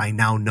because I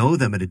now know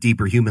them at a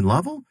deeper human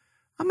level,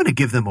 I'm going to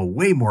give them a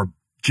way more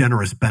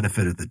generous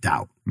benefit of the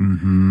doubt.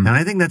 Mm-hmm. And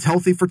I think that's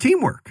healthy for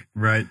teamwork.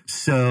 Right.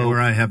 So, or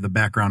I have the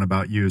background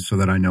about you so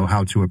that I know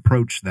how to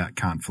approach that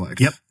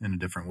conflict in a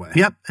different way.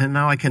 Yep. And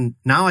now I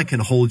can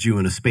hold you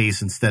in a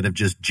space instead of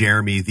just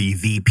Jeremy, the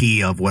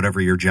VP of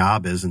whatever your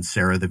job is, and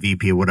Sarah, the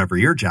VP of whatever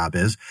your job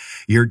is.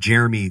 You're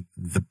Jeremy,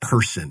 the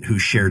person who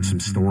shared some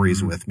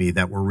stories with me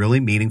that were really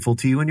meaningful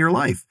to you in your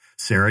life.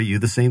 Sarah, you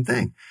the same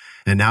thing.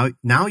 And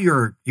now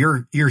you're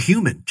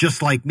human,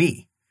 just like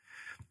me.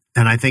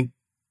 And I think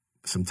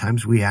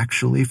sometimes we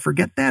actually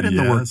forget that in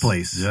the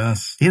workplace.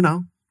 Yes.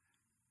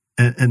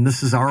 And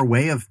this is our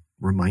way of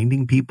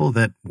reminding people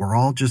that we're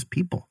all just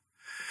people.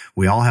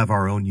 We all have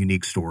our own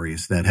unique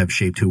stories that have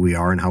shaped who we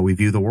are and how we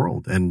view the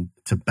world, and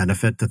to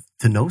benefit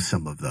to know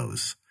some of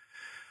those.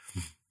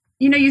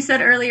 You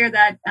said earlier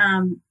that,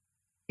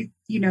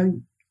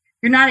 you're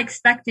not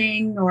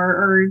expecting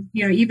or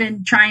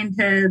even trying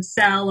to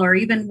sell or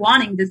even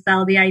wanting to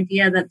sell the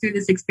idea that through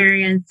this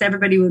experience,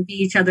 everybody would be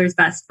each other's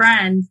best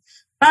friends.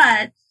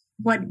 But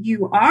what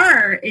you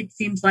are, it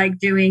seems like,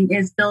 doing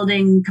is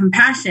building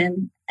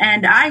compassion.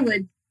 And I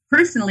would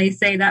personally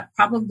say that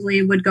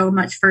probably would go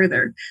much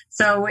further.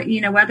 So,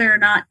 whether or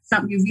not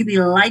you really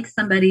like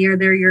somebody or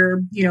they're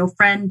your,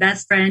 friend,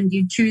 best friend,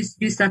 you choose to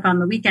do stuff on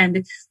the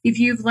weekend. If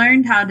you've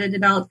learned how to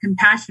develop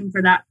compassion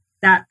for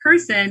that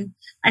person,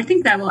 I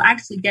think that will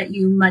actually get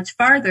you much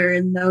farther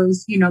in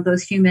those,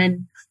 those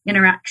human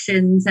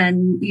interactions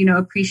and,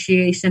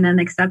 appreciation and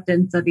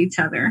acceptance of each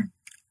other.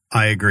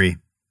 I agree.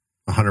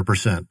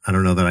 100%. I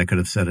don't know that I could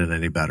have said it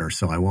any better,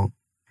 so I won't.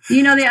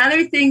 The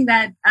other thing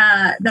that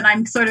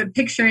I'm sort of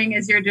picturing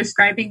as you're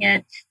describing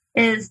it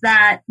is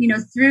that,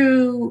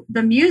 through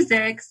the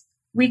music,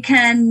 we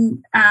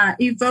can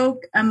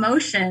evoke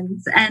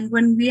emotions. And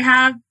when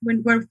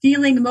we're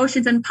feeling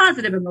emotions and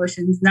positive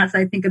emotions, and that's,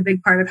 I think, a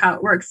big part of how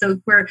it works.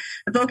 So we're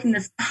evoking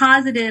this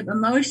positive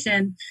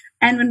emotion.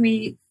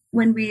 And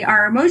when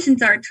our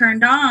emotions are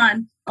turned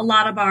on, a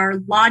lot of our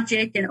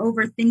logic and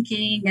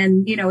overthinking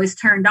and, is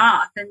turned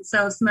off. And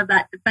so some of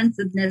that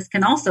defensiveness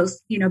can also,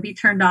 be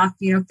turned off,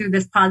 through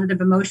this positive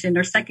emotion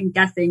or second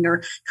guessing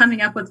or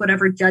coming up with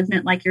whatever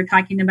judgment like you're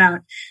talking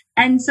about.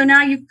 And so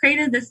now you've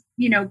created this,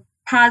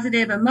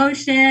 positive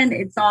emotion.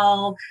 It's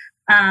all,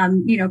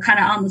 kind of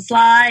on the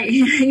sly,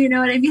 you know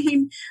what I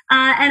mean?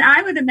 And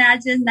I would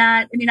imagine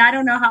that, I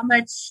don't know how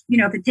much,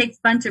 if it takes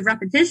a bunch of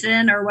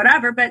repetition or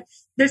whatever, but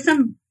there's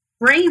some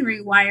brain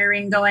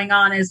rewiring going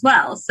on as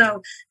well.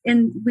 So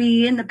in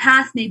the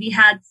past maybe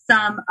had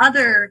some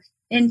other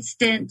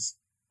instant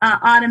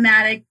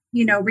automatic,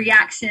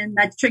 reaction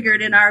that's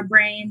triggered in our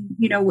brain,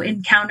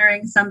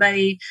 encountering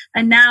somebody.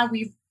 And now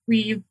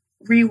we've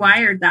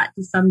rewired that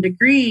to some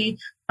degree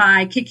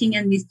by kicking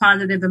in these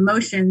positive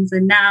emotions.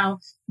 And now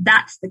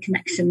that's the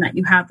connection that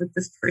you have with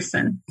this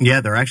person. Yeah,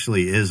 there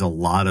actually is a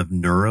lot of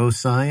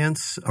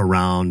neuroscience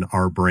around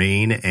our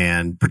brain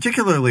and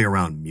particularly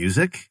around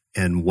music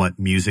and what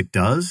music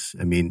does.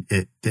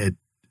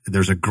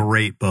 There's a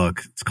great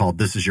book. It's called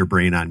This Is Your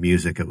Brain on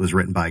Music. It was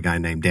written by a guy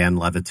named Dan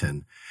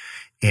Levitin.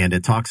 And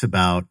it talks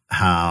about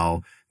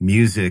how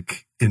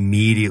music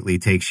immediately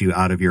takes you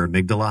out of your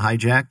amygdala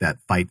hijack, that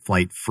fight,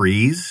 flight,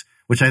 freeze,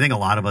 which I think a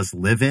lot of us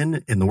live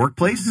in the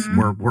workplace.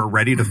 Mm-hmm. We're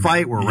ready to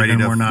fight. We're ready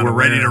to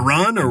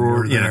run,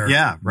 or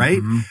right.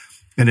 Mm-hmm.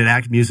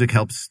 And music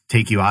helps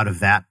take you out of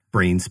that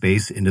brain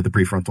space into the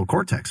prefrontal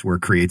cortex, where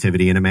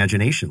creativity and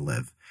imagination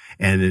live.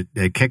 And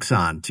it kicks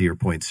on, to your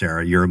point,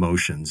 Sarah, your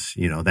emotions.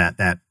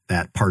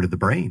 That part of the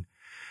brain.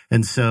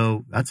 And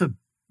so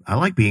I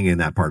like being in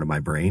that part of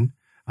my brain.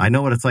 I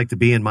know what it's like to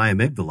be in my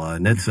amygdala,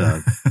 and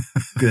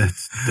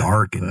it's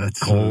dark and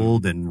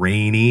cold and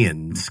rainy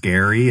and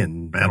scary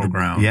and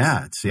battleground.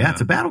 It's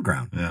a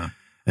battleground. Yeah.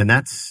 And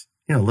that's,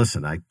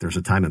 listen, there's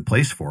a time and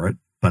place for it,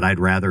 but I'd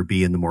rather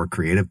be in the more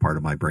creative part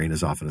of my brain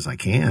as often as I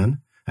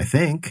can, I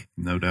think.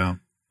 No doubt.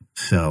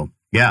 So,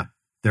 yeah,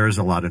 there is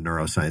a lot of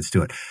neuroscience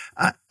to it.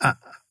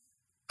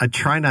 I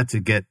try not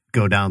to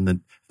go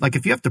down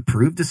if you have to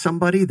prove to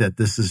somebody that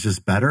this is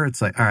just better,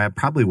 it's like, all right, I'm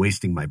probably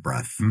wasting my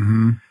breath.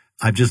 Mm-hmm.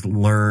 I've just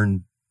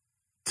learned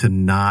to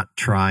not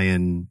try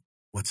and,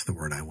 what's the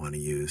word I want to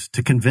use?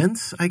 To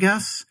convince, I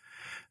guess,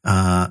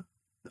 the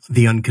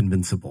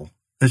unconvincible.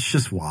 That's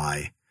just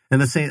why. And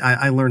the same,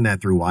 I learned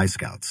that through Y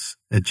Scouts.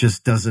 It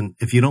just doesn't,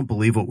 if you don't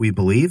believe what we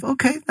believe,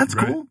 okay, that's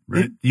cool.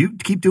 Right. You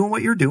keep doing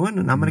what you're doing,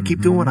 and I'm going to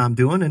keep doing what I'm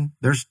doing,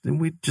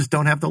 and we just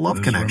don't have the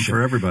love connection.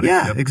 Room for everybody.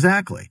 Yeah, yep.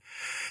 Exactly.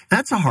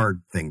 That's a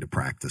hard thing to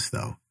practice,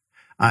 though.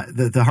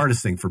 The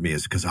hardest thing for me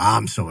is because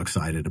I'm so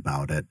excited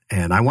about it,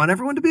 and I want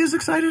everyone to be as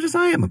excited as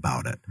I am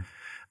about it.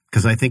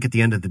 Because I think at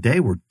the end of the day,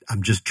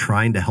 I'm just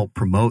trying to help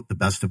promote the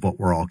best of what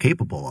we're all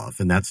capable of,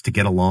 and that's to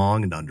get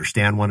along and to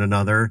understand one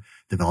another,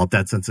 develop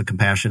that sense of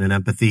compassion and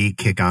empathy,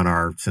 kick on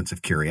our sense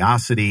of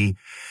curiosity,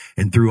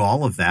 and through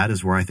all of that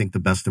is where I think the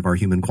best of our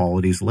human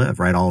qualities live.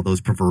 Right, all of those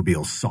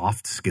proverbial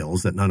soft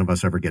skills that none of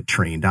us ever get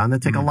trained on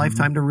that take a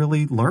lifetime to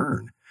really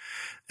learn.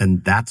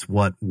 And that's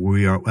what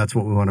we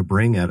want to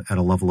bring at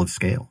a level of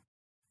scale.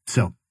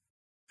 So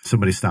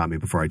somebody stop me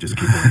before I just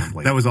keep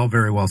going. That was all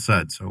very well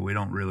said. So we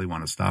don't really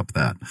want to stop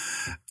that.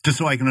 Just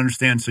so I can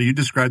understand. So you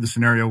described the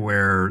scenario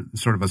where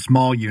sort of a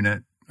small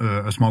unit,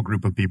 a small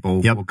group of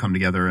people will come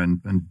together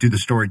and do the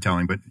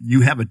storytelling, but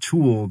you have a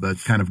tool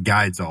that kind of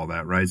guides all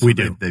that, right? So we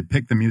do. They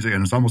pick the music,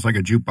 and it's almost like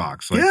a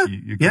jukebox. Like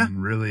you can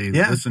really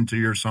listen to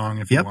your song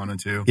if you wanted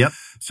to. Yep.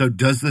 So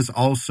does this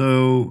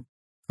also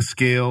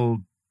scale?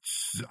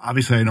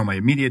 Obviously, I know my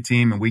immediate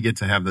team, and we get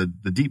to have the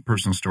deep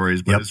personal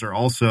stories, but is there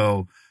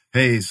also,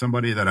 hey,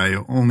 somebody that I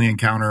only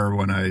encounter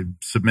when I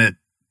submit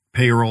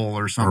payroll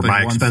or something, or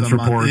my expense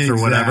reports or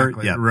whatever?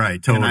 Yeah,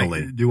 right.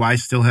 Totally. Do I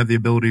still have the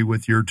ability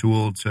with your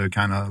tool to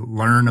kind of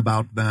learn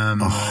about them?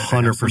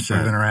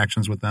 100%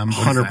 interactions with them.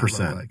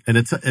 100%. Like? And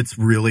it's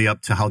really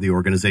up to how the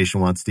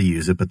organization wants to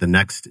use it. But the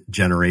next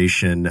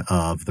generation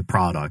of the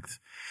product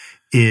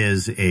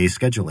is a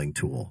scheduling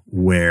tool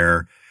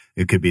where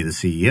it could be the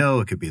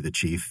CEO, it could be the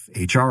chief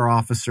HR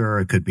officer,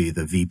 it could be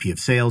the VP of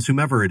sales,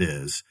 whomever it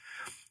is,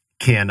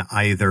 can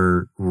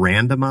either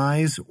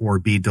randomize or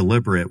be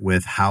deliberate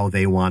with how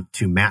they want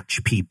to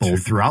match people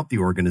throughout the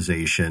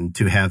organization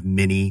to have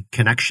mini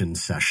connection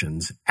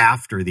sessions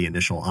after the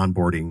initial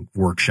onboarding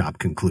workshop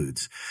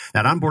concludes.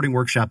 That onboarding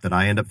workshop that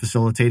I end up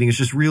facilitating is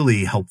just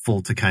really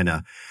helpful to kind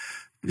of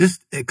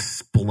just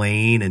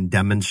explain and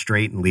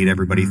demonstrate and lead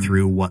everybody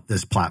through what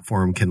this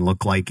platform can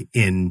look like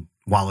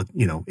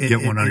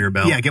get one under your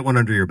belt. Yeah, get one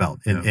under your belt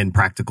in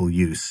practical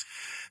use.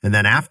 And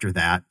then after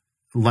that,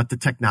 let the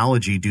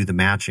technology do the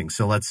matching.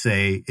 So let's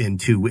say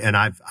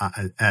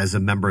as a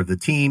member of the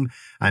team,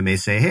 I may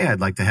say, hey, I'd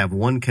like to have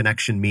one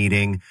connection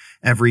meeting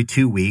every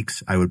 2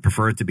 weeks. I would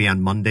prefer it to be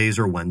on Mondays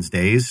or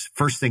Wednesdays,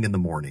 first thing in the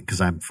morning, because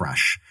I'm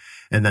fresh.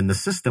 And then the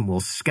system will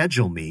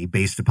schedule me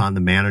based upon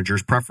the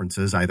manager's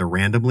preferences, either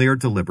randomly or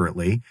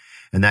deliberately.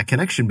 And that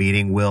connection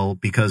meeting will,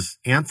 because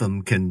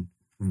Anthem can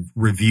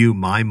review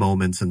my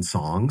moments and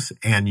songs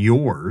and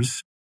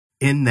yours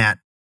in that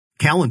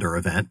calendar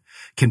event,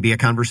 can be a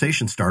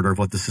conversation starter of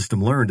what the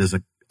system learned is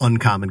a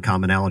uncommon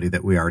commonality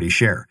that we already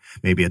share.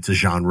 Maybe it's a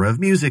genre of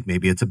music,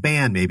 maybe it's a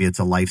band, maybe it's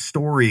a life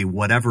story,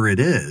 whatever it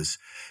is.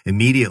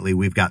 Immediately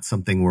we've got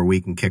something where we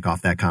can kick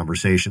off that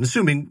conversation,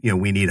 assuming,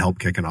 we need help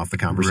kicking off the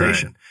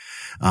conversation.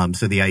 Right.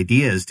 So the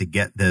idea is to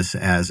get this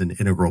as an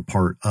integral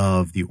part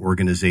of the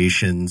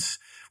organization's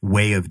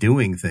way of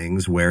doing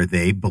things, where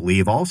they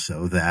believe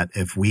also that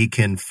if we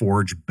can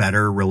forge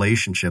better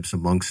relationships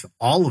amongst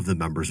all of the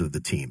members of the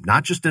team,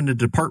 not just in a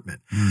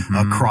department,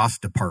 across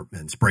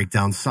departments, break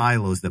down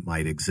silos that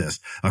might exist,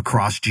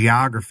 across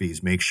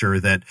geographies, make sure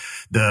that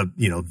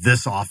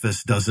this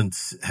office doesn't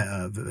see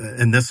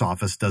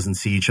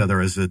each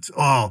other as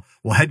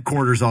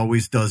headquarters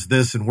always does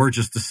this and we're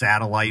just a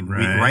satellite,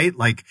 right?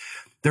 Like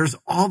there's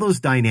all those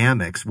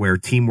dynamics where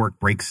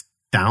teamwork breaks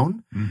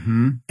down.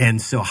 And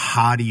so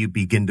how do you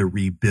begin to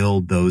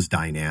rebuild those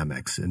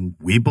dynamics? And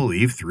we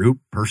believe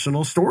through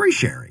personal story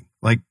sharing.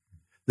 Like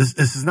this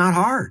is not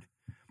hard.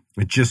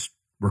 It just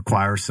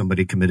requires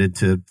somebody committed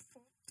to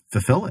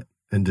fulfill it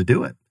and to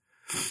do it.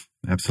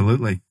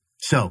 Absolutely.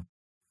 So,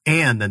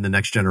 and then the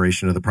next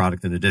generation of the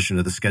product, in addition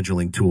to the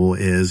scheduling tool,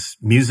 is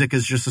music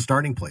is just a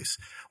starting place.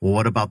 Well,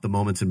 what about the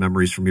moments and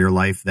memories from your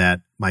life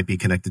that might be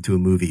connected to a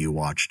movie you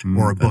watched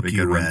or a book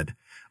you read?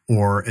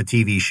 Or a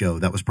TV show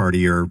that was part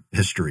of your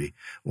history,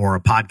 or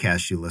a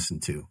podcast you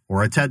listened to,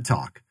 or a TED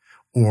Talk,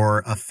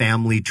 or a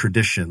family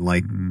tradition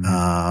like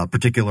a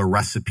particular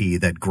recipe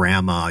that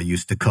grandma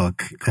used to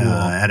cook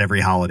at every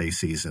holiday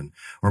season.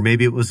 Or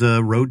maybe it was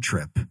a road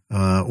trip,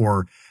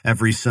 or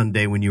every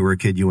Sunday when you were a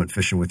kid, you went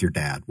fishing with your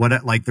dad.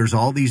 There's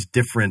all these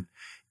different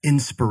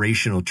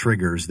inspirational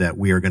triggers that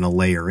we are going to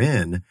layer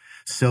in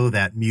so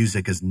that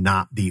music is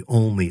not the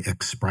only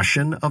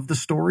expression of the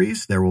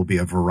stories. There will be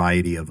a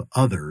variety of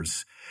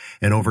others.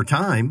 And over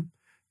time,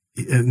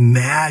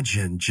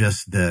 imagine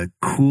just the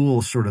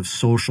cool sort of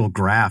social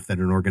graph that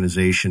an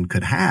organization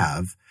could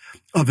have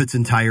of its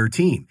entire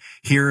team.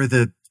 Here are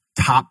the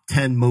top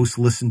 10 most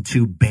listened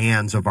to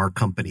bands of our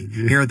company.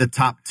 Here are the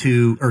top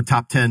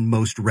 10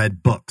 most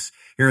read books.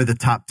 Here are the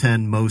top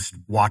 10 most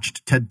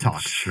watched TED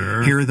Talks.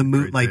 Sure. Here are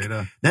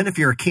the then if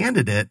you're a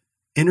candidate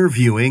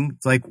interviewing,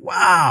 it's like,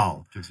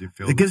 wow,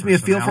 it gives me a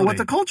feel for what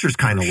the culture's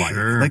kind of like.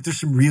 Sure. Like there's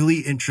some really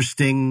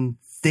interesting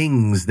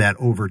things that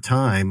over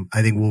time,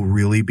 I think we'll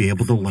really be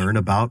able to learn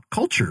about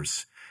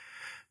cultures.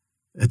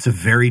 It's a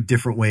very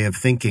different way of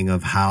thinking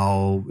of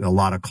how a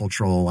lot of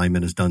cultural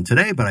alignment is done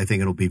today, but I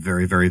think it'll be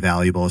very, very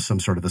valuable as some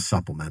sort of a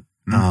supplement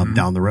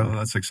down the road. Well,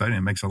 that's exciting.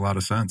 It makes a lot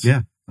of sense.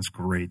 Yeah. That's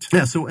great.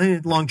 Yeah, so a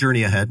long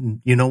journey ahead.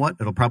 And you know what?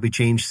 It'll probably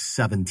change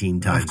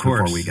 17 times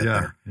before we get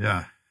there.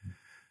 Yeah,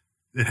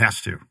 it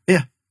has to.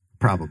 Yeah,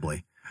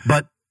 probably.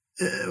 But,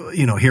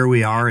 here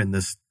we are in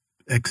this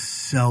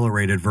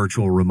accelerated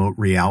virtual remote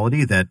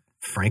reality that,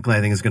 frankly,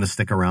 I think is going to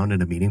stick around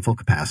in a meaningful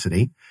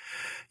capacity.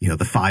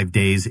 The 5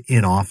 days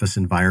in office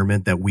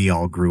environment that we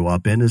all grew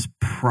up in is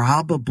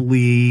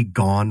probably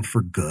gone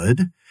for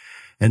good.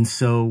 And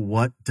so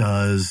what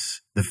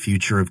does the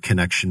future of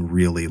connection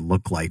really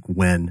look like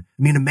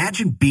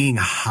imagine being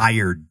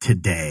hired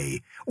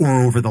today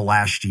or over the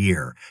last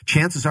year.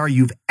 Chances are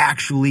you've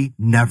actually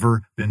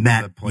never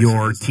met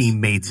your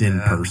teammates in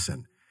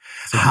person.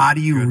 How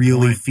do you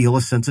really feel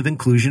a sense of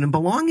inclusion and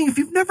belonging if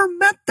you've never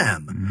met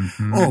them?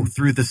 Oh,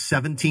 through the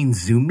 17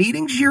 Zoom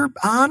meetings you're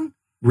on?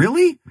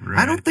 Really? Right.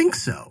 I don't think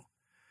so.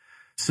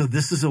 So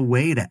this is a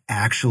way to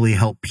actually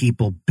help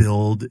people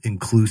build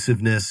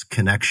inclusiveness,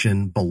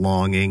 connection,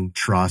 belonging,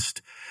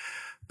 trust.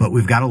 But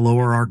we've got to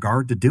lower our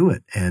guard to do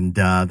it. And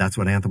that's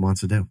what Anthem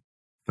wants to do.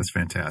 That's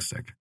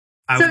fantastic.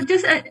 So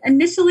just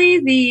initially,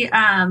 the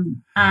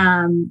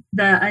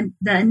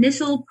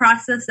initial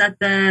process that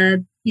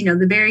the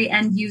very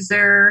end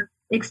user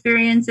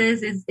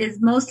experiences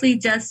is mostly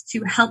just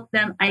to help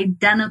them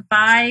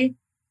identify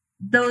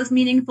those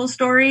meaningful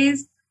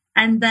stories.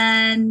 And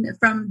then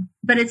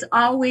but it's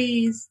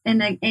always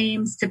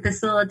aims to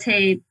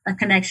facilitate a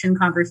connection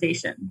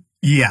conversation.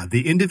 Yeah,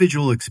 the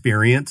individual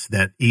experience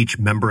that each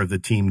member of the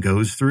team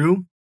goes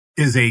through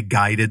is a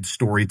guided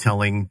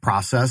storytelling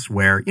process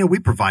where, we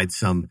provide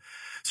some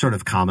sort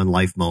of common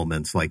life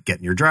moments like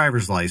getting your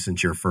driver's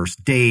license, your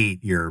first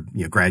date, your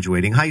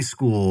graduating high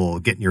school,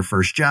 getting your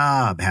first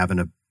job,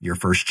 having your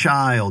first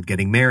child,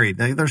 getting married.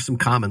 Now, there's some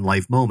common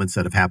life moments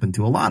that have happened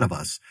to a lot of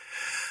us,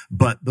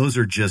 but those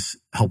are just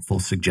helpful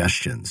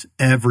suggestions.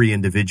 Every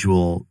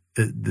individual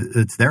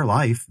it's their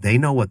life. They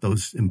know what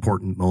those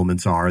important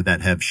moments are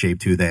that have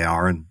shaped who they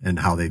are and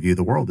how they view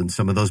the world. And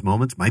some of those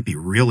moments might be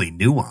really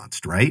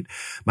nuanced, right?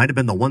 Might have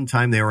been the one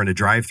time they were in a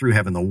drive-through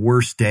having the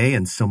worst day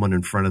and someone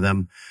in front of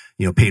them,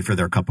 paid for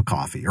their cup of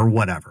coffee or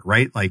whatever,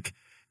 right? Like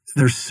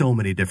there's so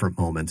many different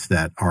moments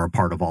that are a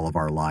part of all of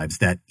our lives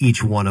that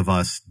each one of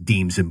us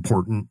deems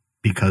important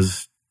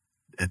because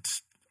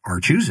it's our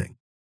choosing.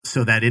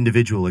 So that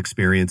individual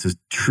experience is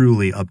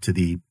truly up to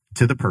the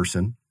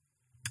person.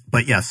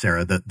 But yes,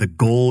 Sarah, the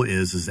goal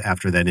is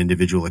after that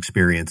individual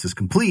experience is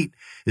complete,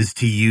 is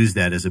to use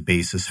that as a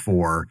basis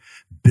for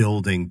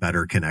building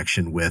better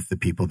connection with the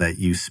people that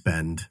you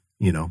spend,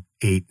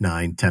 8,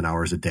 9, 10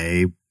 hours a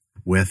day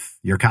with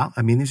your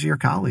these are your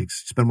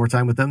colleagues. Spend more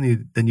time with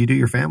them than you do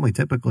your family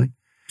typically.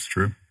 It's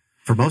true.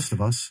 For most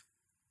of us.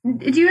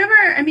 Have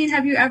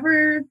you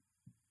ever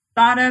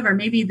thought of, or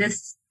maybe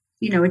this,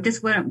 it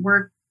just wouldn't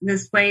work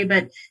this way,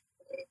 but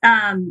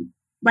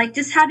like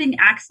just having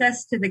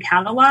access to the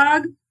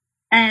catalog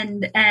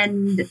and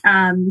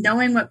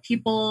knowing what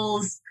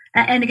people's,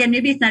 and again,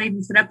 maybe it's not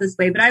even set up this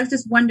way, but I was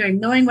just wondering,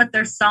 knowing what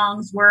their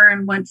songs were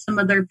and what some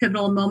of their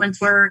pivotal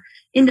moments were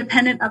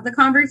independent of the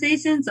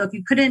conversation. So if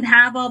you couldn't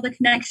have all the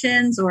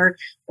connections or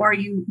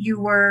you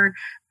were,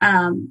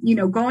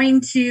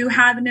 going to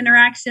have an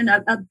interaction,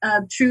 a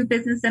true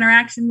business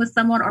interaction with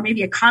someone, or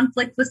maybe a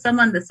conflict with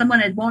someone that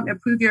someone won't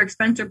approve your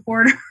expense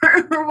report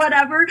or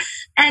whatever,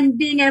 and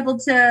being able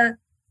to,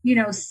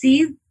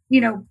 see,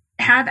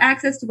 have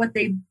access to what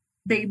they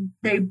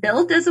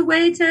built as a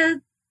way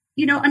to,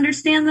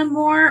 understand them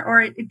more,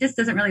 or it just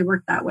doesn't really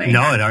work that way?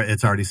 No,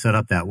 it's already set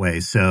up that way.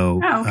 So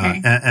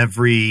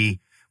every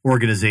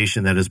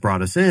organization that has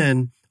brought us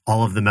in,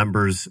 all of the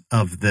members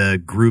of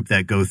the group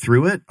that go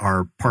through it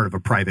are part of a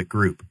private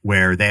group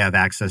where they have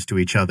access to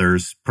each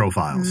other's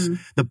profiles.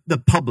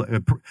 The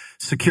public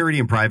security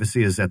and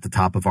privacy is at the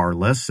top of our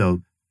list.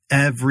 So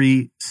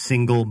every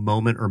single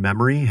moment or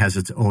memory has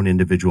its own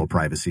individual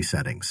privacy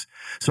settings.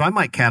 So I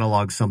might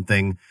catalog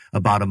something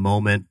about a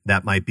moment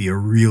that might be a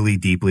really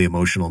deeply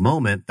emotional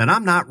moment that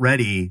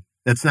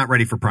that's not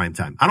ready for prime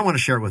time. I don't want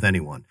to share it with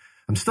anyone.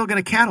 I'm still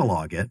going to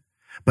catalog it,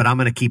 but I'm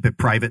going to keep it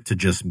private to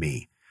just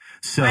me.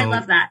 So I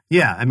love that.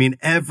 Yeah.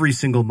 Every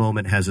single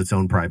moment has its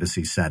own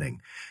privacy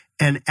setting.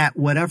 And at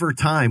whatever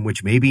time,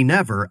 which may be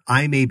never,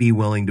 I may be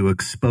willing to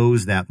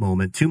expose that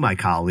moment to my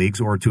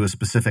colleagues or to a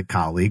specific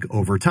colleague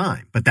over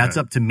time. But that's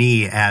up to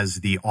me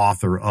as the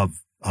author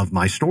of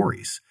my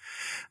stories.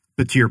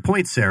 But to your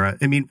point, Sarah,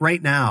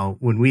 right now,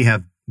 when we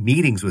have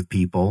meetings with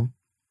people,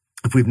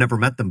 if we've never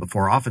met them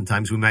before,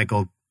 oftentimes we might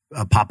go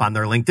pop on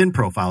their LinkedIn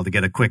profile to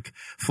get a quick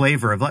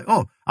flavor of like,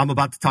 oh, I'm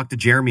about to talk to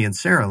Jeremy and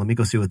Sarah. Let me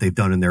go see what they've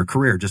done in their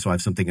career just so I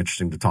have something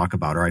interesting to talk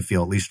about, or I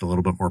feel at least a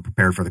little bit more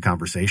prepared for the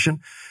conversation.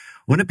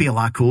 Wouldn't it be a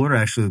lot cooler to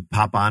actually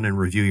pop on and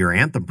review your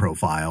Anthem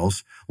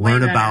profiles,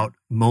 learn about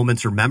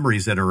moments or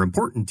memories that are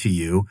important to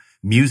you,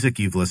 music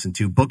you've listened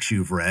to, books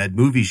you've read,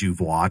 movies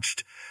you've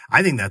watched?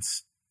 I think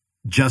that's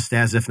just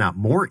as, if not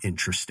more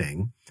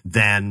interesting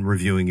than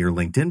reviewing your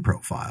LinkedIn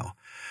profile.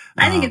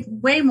 I think it's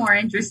way more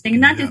interesting,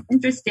 and not just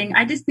interesting.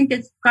 I just think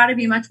it's got to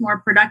be much more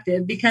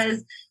productive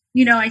because,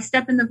 I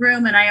step in the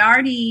room and I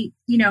already,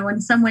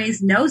 in some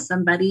ways know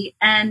somebody,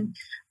 and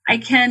I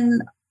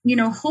can,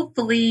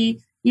 hopefully,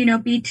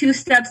 be 2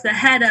 steps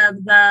ahead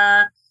of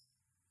the,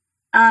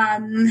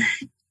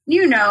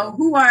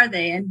 who are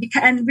they?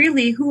 And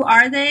really, who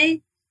are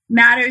they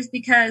matters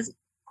because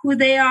who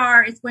they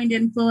are is going to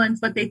influence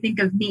what they think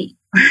of me,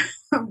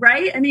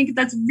 right?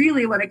 That's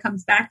really what it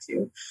comes back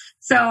to.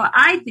 So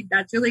I think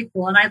that's really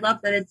cool. And I love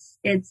that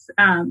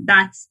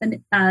that's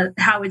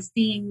how it's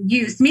being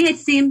used. To me, it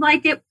seemed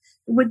like it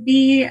would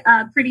be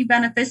pretty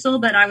beneficial,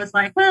 but I was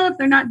like, well, if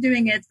they're not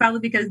doing it, it's probably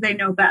because they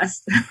know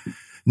best.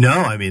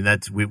 No,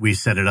 we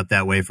set it up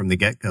that way from the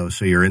get-go.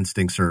 So your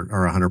instincts are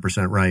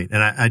 100% right.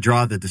 And I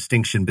draw the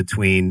distinction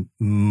between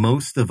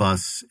most of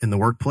us in the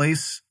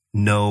workplace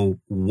know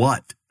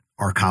what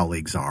our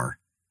colleagues are.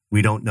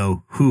 We don't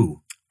know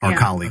who our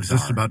colleagues are. I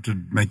was just about to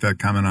make that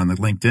comment on the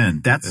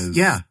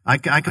LinkedIn.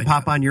 I could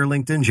pop on your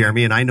LinkedIn,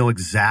 Jeremy, and I know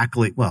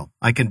exactly,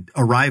 I can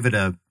arrive at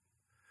a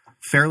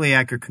fairly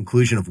accurate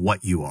conclusion of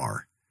what you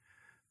are.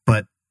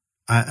 But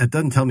it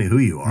doesn't tell me who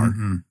you are.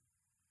 Mm-hmm.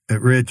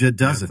 It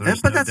doesn't.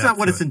 But that's not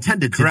what it's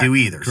intended to do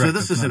either. Correct. So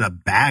this isn't a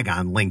bag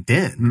on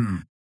LinkedIn. Mm-hmm.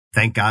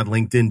 Thank God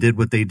LinkedIn did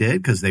what they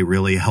did because they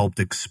really helped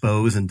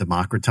expose and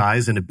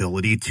democratize an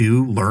ability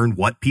to learn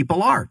what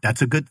people are.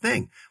 That's a good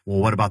thing. Well,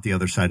 what about the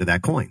other side of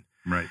that coin?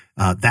 Right.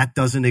 That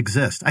doesn't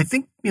exist. I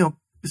think,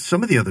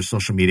 some of the other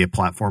social media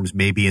platforms,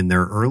 maybe in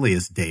their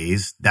earliest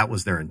days, that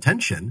was their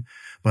intention.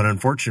 But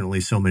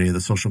unfortunately, so many of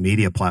the social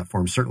media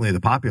platforms, certainly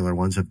the popular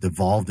ones, have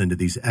devolved into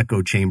these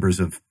echo chambers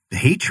of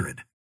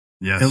hatred.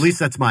 Yes. At least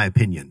that's my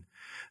opinion,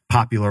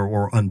 popular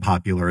or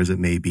unpopular as it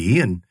may be.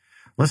 And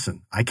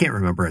listen, I can't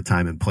remember a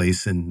time and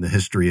place in the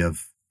history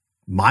of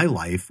my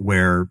life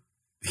where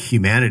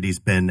humanity's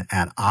been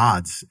at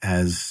odds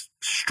as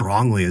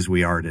strongly as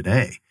we are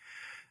today.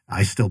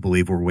 I still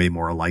believe we're way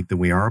more alike than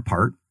we are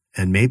apart.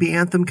 And maybe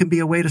Anthem can be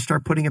a way to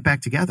start putting it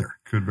back together.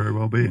 Could very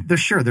well be.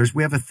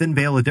 We have a thin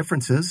veil of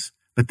differences,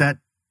 but that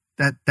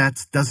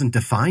doesn't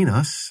define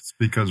us. It's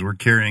because we're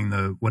carrying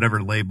the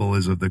whatever label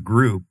is of the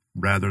group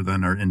rather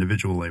than our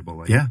individual label.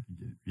 Like, yeah.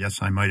 Yes,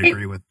 I might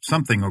agree with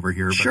something over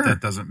here, but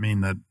that doesn't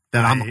mean that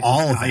I'm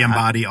all of that. I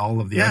embody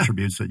all of the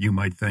attributes that you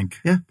might think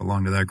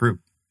belong to that group.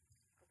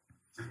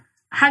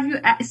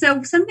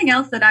 So something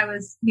else that I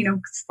was,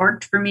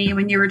 sparked for me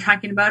when you were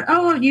talking about,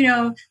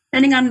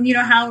 depending on,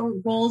 how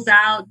it rolls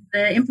out,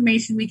 the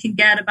information we can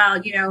get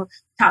about,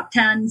 top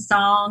 10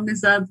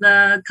 songs of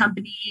the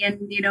company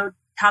and,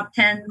 top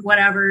 10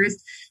 whatevers.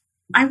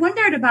 I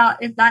wondered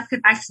about if that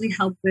could actually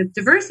help with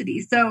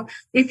diversity. So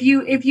if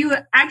you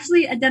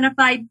actually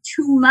identified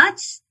too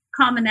much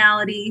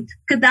commonality,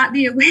 could that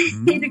be a way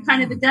to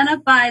kind of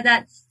identify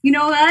that,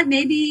 what,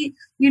 maybe,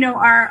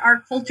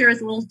 our culture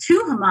is a little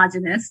too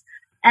homogenous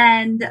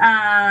and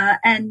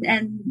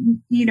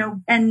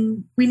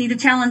we need to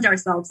challenge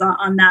ourselves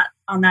on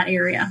that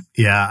area.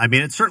 Yeah. I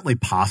mean, it's certainly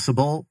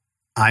possible.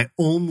 I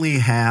only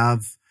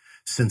have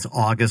since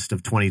August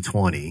of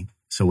 2020.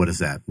 So what is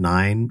that?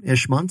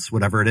 9-ish months,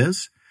 whatever it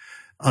is,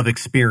 of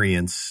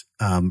experience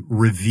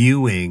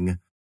reviewing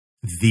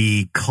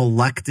the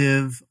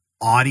collective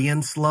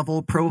audience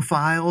level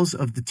profiles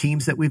of the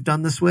teams that we've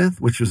done this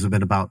with, which has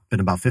been about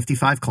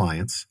 55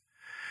 clients.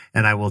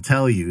 And I will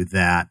tell you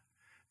that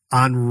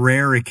on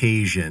rare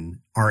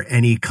occasion are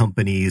any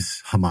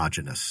companies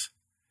homogenous,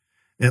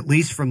 at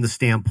least from the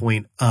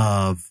standpoint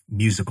of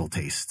musical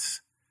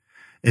tastes.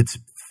 It's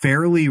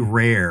fairly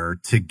rare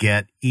to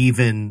get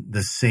even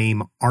the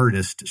same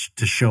artist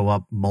to show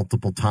up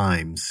multiple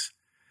times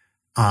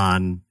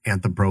on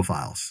Anthem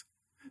profiles.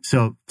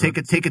 So take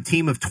a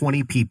team of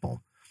 20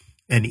 people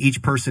and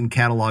each person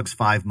catalogs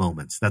 5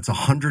 moments. That's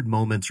 100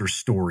 moments or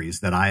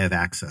stories that I have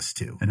access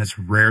to. And it's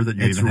rare that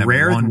it's even have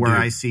rare one where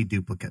I see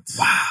duplicates.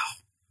 Wow.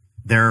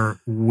 There are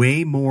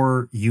way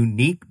more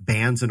unique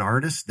bands and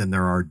artists than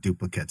there are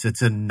duplicates.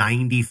 It's a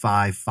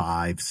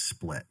 95-5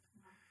 split,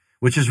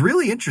 which is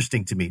really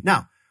interesting to me.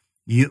 Now,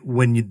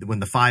 when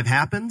the 5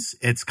 happens,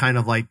 it's kind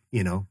of like,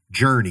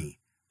 Journey,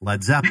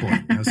 Led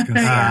Zeppelin. I was going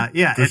to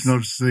say, there's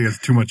no such thing as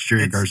too much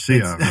Jerry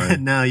Garcia, right?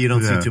 No, you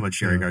don't see too much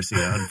Jerry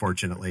Garcia,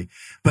 unfortunately.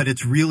 But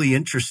it's really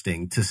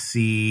interesting to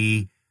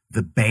see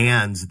the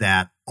bands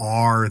that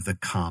are the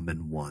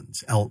common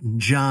ones. Elton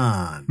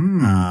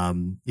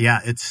John.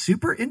 It's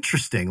super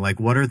interesting. Like,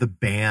 what are the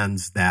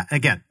bands that,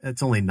 again,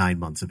 it's only 9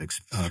 months of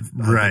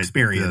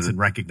experience and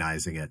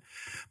recognizing it.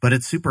 But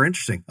it's super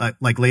interesting.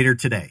 Like later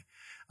today,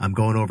 I'm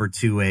going over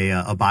to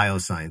a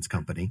bioscience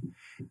company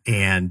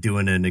and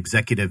doing an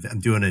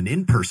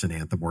in-person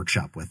Anthem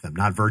workshop with them,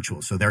 not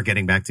virtual. So they're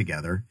getting back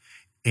together,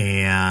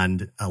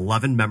 and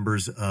 11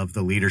 members of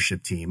the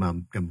leadership team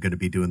I'm going to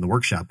be doing the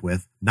workshop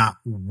with, not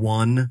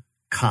one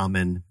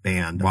common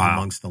band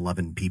amongst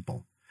 11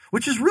 people,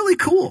 which is really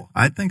cool.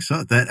 I think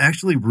so. That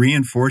actually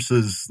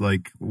reinforces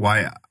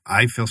why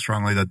I feel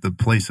strongly that the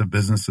place of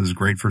business is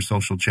great for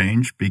social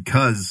change,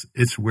 because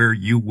it's where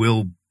you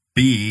will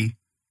be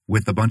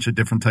with a bunch of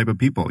different type of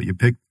people. You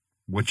pick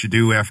what you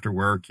do after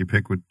work. You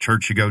pick what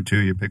church you go to.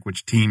 You pick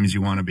which teams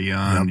you want to be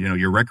on. Yep.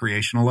 Your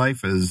recreational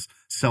life is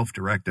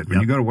self-directed.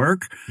 When you go to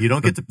work, you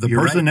don't get the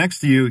person next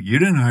to you. You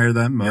didn't hire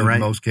them in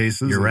most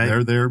cases. You're right.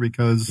 They're there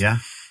because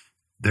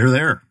they're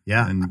there.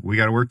 Yeah. And we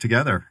got to work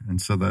together.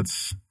 And so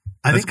that's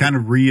kind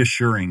of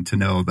reassuring to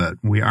know that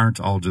we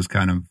aren't all just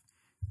kind of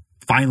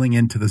filing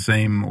into the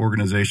same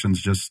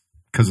organizations just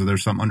because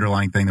there's some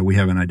underlying thing that we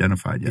haven't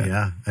identified yet.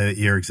 Yeah,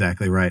 you're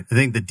exactly right. I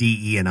think the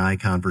DE&I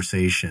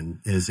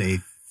conversation is a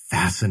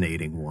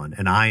fascinating one,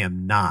 and I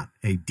am not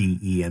a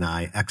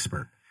DE&I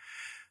expert.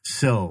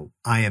 So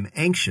I am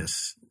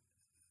anxious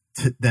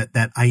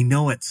that I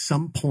know at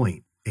some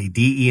point a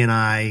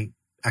DE&I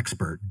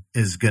expert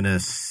is going to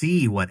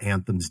see what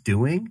Anthem's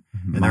doing,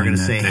 and they're going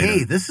to say,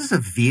 hey, this is a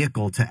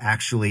vehicle to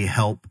actually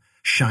help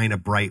shine a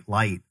bright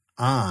light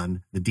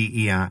on the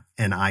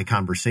DE&I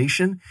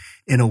conversation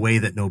in a way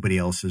that nobody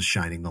else is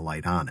shining the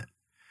light on it.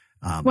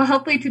 Well,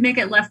 hopefully to make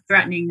it less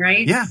threatening,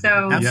 right? Yeah,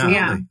 so,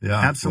 absolutely. Yeah,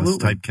 absolutely.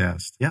 Less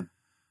typecast. Yep.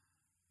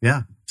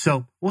 Yeah.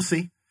 So we'll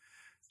see.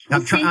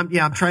 I'm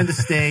trying to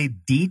stay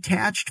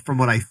detached from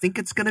what I think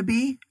it's going to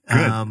be,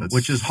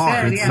 which is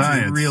hard. Good,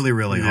 yeah. It's really,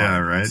 really hard. Yeah,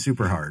 right. It's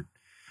super hard.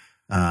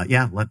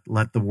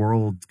 Let the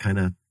world kind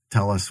of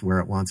tell us where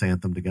it wants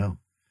Anthem to go.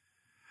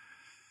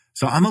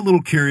 So I'm a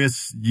little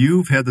curious.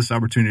 You've had this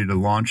opportunity to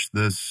launch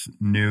this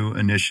new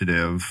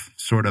initiative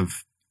sort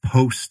of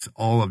post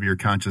all of your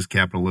conscious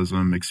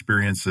capitalism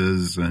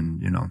experiences.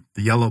 And,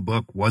 the Yellow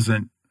Book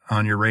wasn't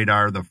on your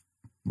radar, the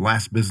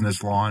last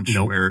business launch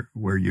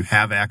where you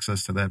have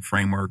access to that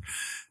framework.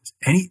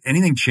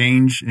 Anything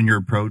change in your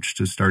approach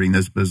to starting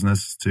this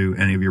business to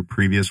any of your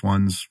previous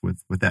ones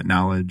with that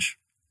knowledge?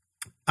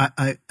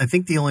 I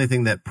think the only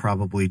thing that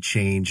probably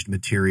changed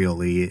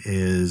materially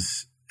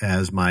is,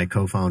 as my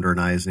co-founder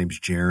and I, his name's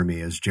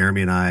Jeremy, as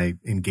Jeremy and I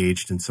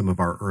engaged in some of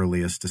our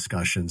earliest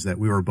discussions, that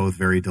we were both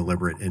very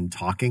deliberate in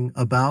talking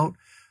about,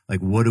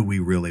 what do we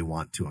really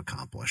want to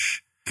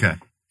accomplish? Okay.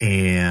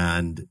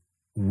 And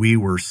we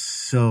were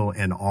so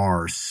and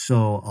are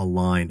so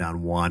aligned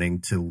on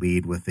wanting to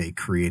lead with a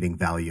creating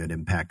value and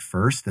impact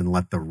first and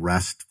let the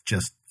rest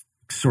just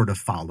sort of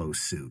follow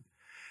suit.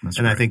 That's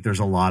and great. I think there's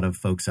a lot of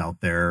folks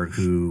out there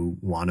who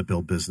want to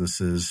build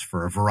businesses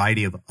for a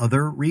variety of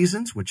other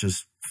reasons, which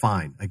is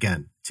fine.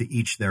 Again, to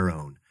each their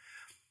own.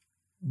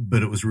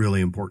 But it was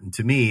really important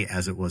to me,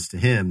 as it was to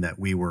him, that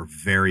we were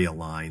very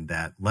aligned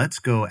that let's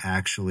go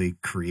actually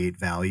create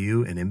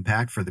value and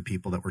impact for the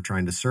people that we're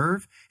trying to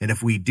serve. And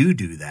if we do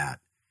that,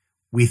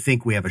 we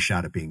think we have a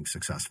shot at being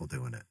successful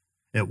doing it.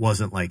 It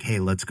wasn't like, hey,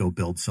 let's go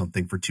build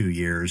something for 2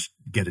 years,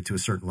 get it to a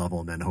certain level,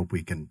 and then hope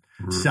we can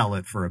sell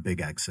it for a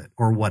big exit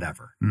or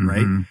whatever,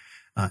 right?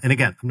 And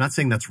again, I'm not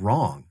saying that's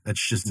wrong.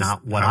 That's just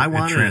not what I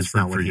wanted, and it's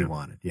not what he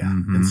wanted. Yeah.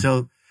 And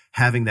so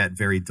having that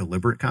very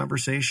deliberate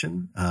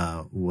conversation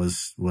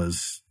was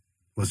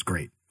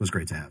great. It was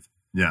great to have.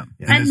 Yeah.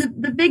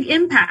 And the big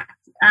impact.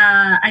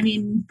 I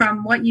mean,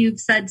 from what you've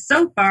said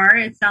so far,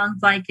 it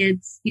sounds like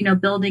it's,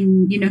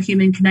 building,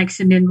 human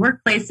connection in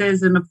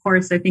workplaces. And of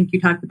course, I think you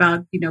talked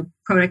about,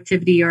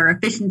 productivity or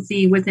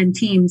efficiency within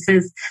teams.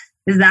 Is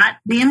that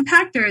the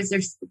impact, or is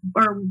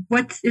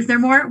there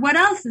more? What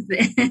else is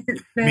it?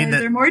 Is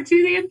there more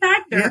to the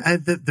impact? Or? Yeah,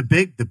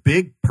 the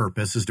big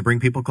purpose is to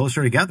bring people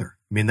closer together.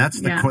 I mean, that's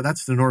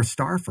the North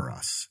Star for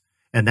us.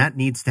 And that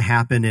needs to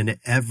happen in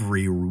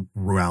every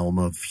realm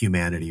of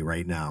humanity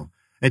right now.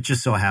 It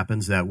just so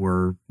happens that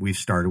we've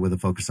started with a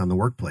focus on the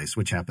workplace,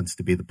 which happens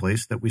to be the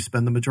place that we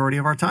spend the majority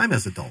of our time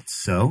as adults.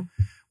 So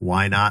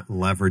why not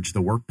leverage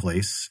the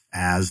workplace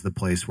as the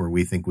place where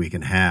we think we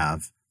can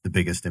have the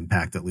biggest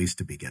impact, at least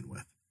to begin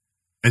with?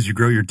 As you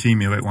grow your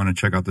team, you might want to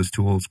check out this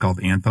tool. It's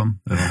called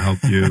Anthem. It'll help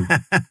you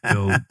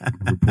build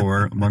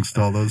rapport amongst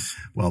all those.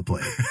 Well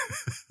played.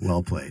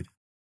 Well played.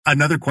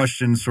 Another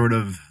question, sort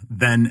of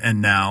then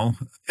and now,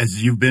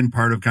 as you've been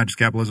part of Conscious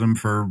Capitalism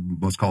for,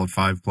 let's call it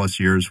 5+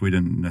 years, we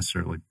didn't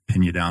necessarily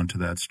pin you down to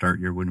that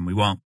start year when we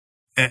won't.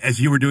 As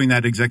you were doing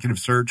that executive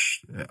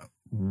search,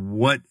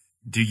 what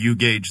do you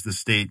gauge the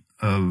state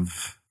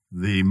of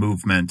the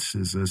movement?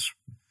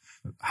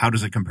 How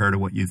does it compare to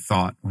what you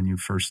thought when you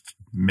first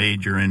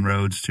made your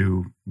inroads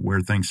to where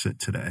things sit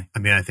today? I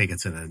mean, I think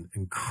it's in an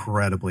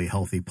incredibly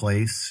healthy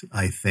place.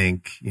 I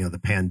think, the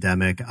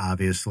pandemic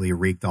obviously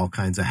wreaked all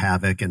kinds of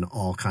havoc in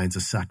all kinds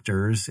of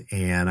sectors.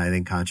 And I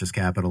think Conscious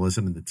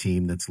Capitalism and the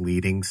team that's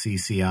leading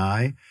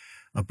CCI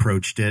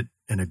approached it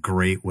in a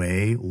great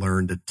way,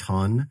 learned a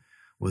ton,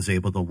 was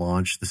able to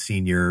launch the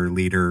Senior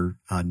Leader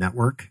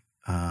Network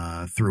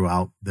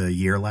throughout the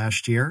year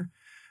last year.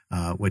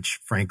 Which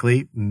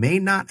frankly may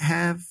not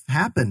have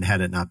happened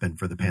had it not been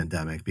for the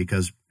pandemic,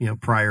 because,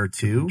 prior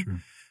to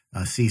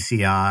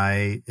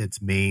CCI,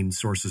 its main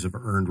sources of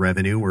earned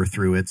revenue were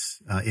through its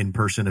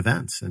in-person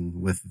events.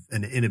 And with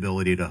an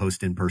inability to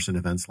host in-person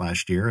events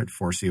last year, it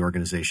forced the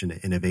organization to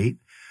innovate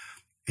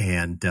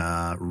and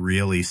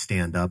really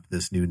stand up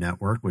this new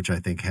network, which I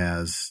think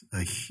has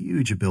a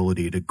huge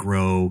ability to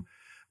grow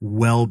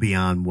well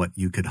beyond what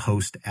you could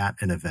host at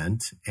an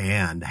event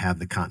and have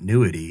the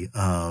continuity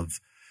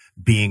of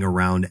being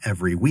around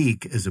every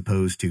week as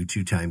opposed to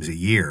 2 times a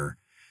year.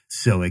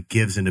 So it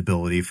gives an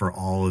ability for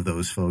all of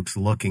those folks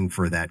looking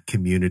for that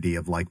community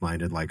of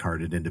like-minded,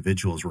 like-hearted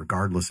individuals,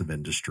 regardless of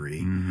industry,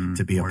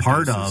 to be a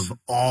part of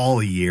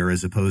all year,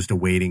 as opposed to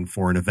waiting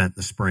for an event in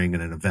the spring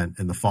and an event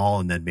in the fall,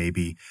 and then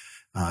maybe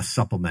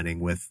supplementing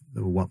with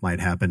what might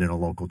happen in a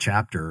local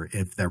chapter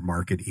if their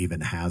market even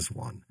has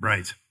one.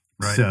 Right.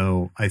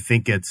 So I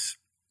think it's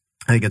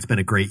been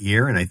a great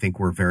year, and I think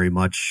we're very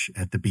much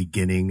at the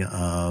beginning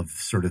of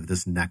sort of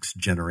this next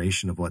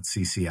generation of what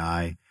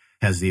CCI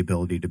has the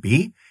ability to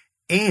be.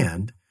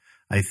 And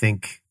I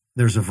think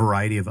there's a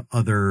variety of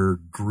other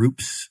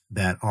groups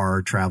that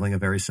are traveling a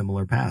very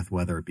similar path,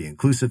 whether it be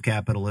inclusive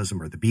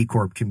capitalism or the B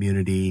Corp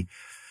community,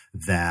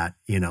 that,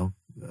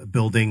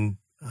 building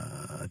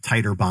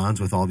tighter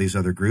bonds with all these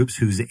other groups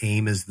whose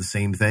aim is the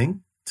same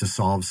thing, to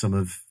solve some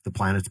of the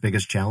planet's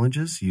biggest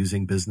challenges,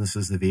 using business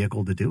as the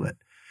vehicle to do it.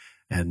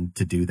 And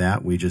to do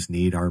that, we just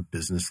need our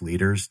business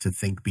leaders to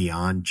think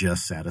beyond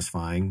just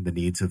satisfying the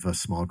needs of a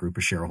small group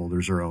of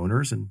shareholders or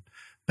owners and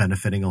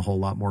benefiting a whole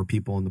lot more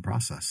people in the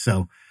process.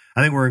 So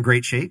I think we're in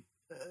great shape,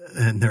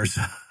 and there's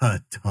a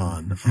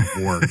ton of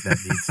work that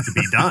needs to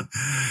be done.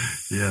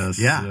 Yes.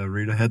 Yeah.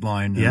 Read a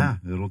headline. Yeah.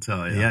 It'll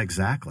tell you. Yeah,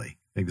 exactly.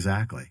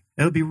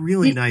 It would be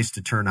really nice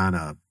to turn on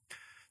a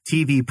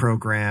TV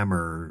program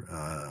or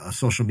a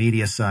social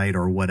media site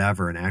or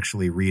whatever and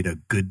actually read a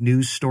good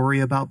news story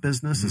about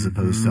business as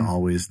opposed to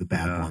always the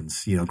bad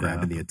ones,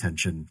 grabbing the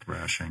attention,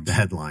 the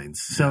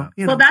headlines. So,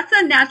 well, that's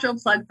a natural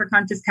plug for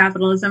Conscious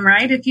Capitalism,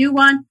 right? If you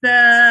want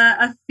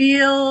a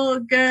feel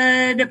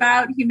good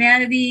about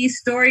humanity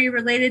story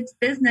related to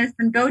business,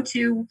 then go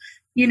to,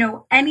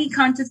 any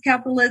Conscious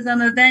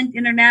Capitalism event,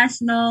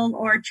 international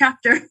or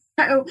chapter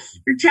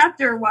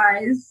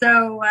wise.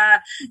 So,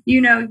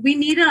 we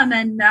need them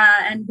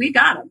and we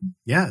got them.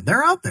 Yeah,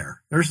 they're out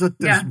there. There's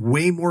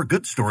way more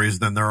good stories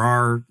than there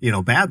are,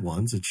 bad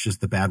ones. It's just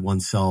the bad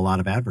ones sell a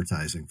lot of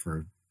advertising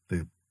for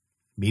the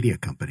media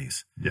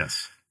companies.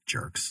 Yes.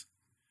 Jerks.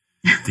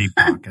 Deep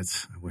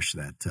pockets. I wish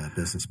that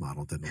business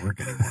model didn't work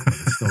anymore, but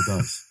it still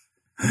does.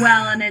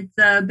 Well, and it's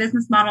a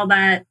business model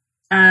that,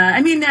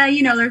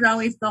 there's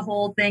always the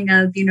whole thing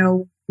of,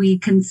 we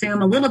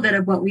consume a little bit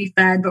of what we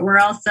fed, but we're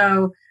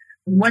also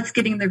what's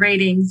getting the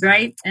ratings,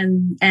 right?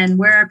 And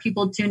where are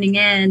people tuning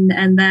in?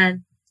 And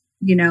then,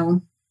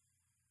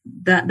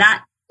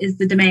 that is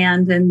the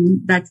demand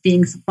and that's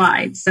being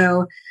supplied.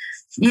 So,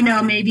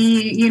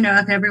 maybe,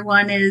 if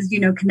everyone is,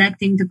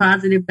 connecting to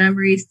positive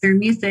memories through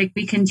music,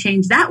 we can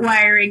change that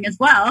wiring as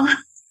well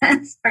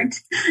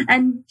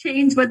and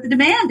change what the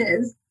demand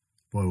is.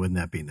 Boy, wouldn't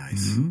that be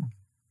nice? Mm-hmm.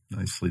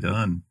 Nicely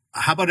done.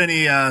 How about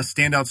any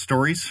standout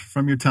stories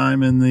from your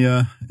time in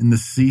the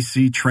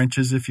CC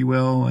trenches, if you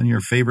will, and your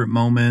favorite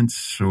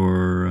moments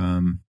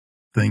or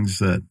things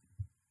that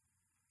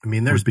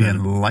there's been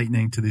been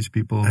enlightening to these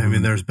people?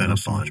 There's been a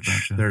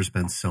bunch. There's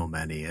been so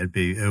many.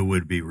 It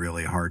would be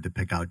really hard to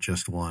pick out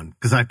just one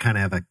because I kind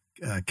of have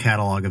a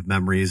catalog of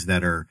memories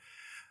that are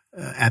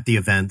at the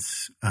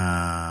events,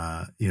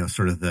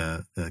 sort of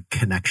the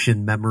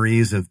connection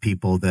memories of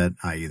people that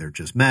I either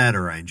just met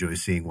or I enjoy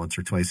seeing once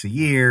or twice a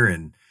year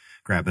and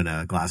grabbing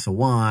a glass of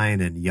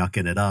wine and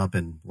yucking it up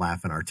and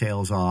laughing our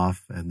tails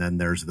off. And then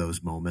there's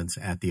those moments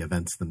at the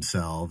events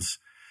themselves,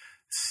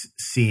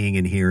 seeing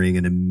and hearing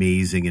an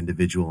amazing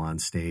individual on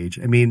stage.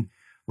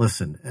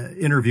 Listen,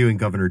 interviewing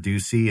Governor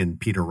Ducey and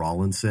Peter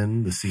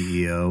Rawlinson, the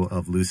CEO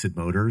of Lucid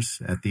Motors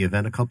at the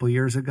event a couple of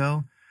years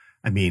ago.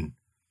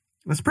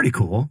 That's pretty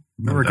cool.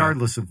 No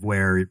regardless of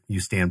where you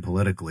stand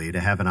politically,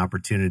 to have an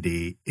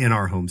opportunity in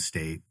our home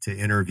state to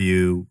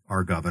interview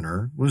our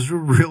governor was a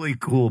really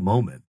cool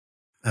moment,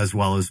 as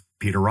well as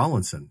Peter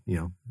Rawlinson,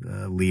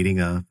 leading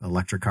a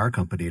electric car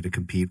company to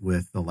compete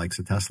with the likes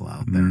of Tesla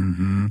out there.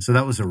 Mm-hmm. So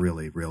that was a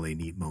really, really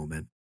neat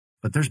moment.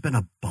 But there's been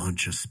a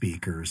bunch of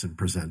speakers and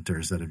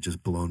presenters that have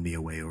just blown me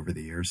away over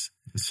the years.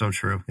 It's so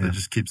true. Yeah.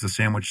 The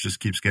sandwich just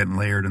keeps getting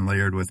layered and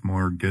layered with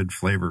more good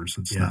flavors.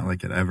 It's not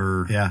like it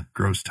ever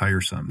grows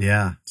tiresome.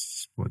 Yeah.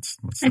 What's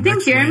I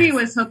think Jeremy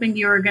was hoping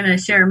you were going to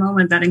share a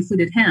moment that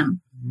included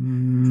him.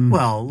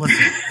 Well,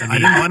 listen, I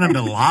didn't want him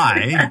to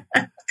lie.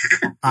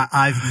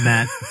 I've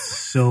met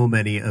so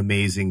many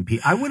amazing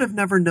people. I would have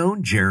never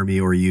known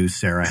Jeremy or you,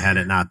 Sarah, had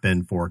it not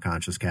been for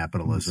Conscious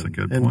Capitalism. That's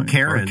a good and point.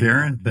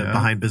 Karen,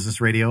 behind Business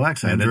Radio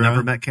X. I had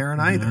never met Karen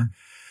either. Yeah.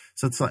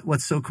 So it's like,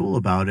 what's so cool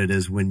about it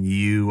is when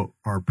you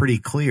are pretty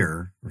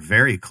clear,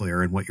 very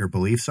clear in what your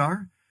beliefs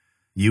are,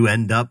 you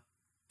end up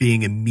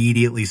being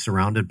immediately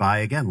surrounded by,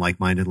 again,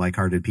 like-minded,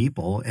 like-hearted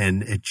people.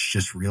 And it's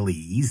just really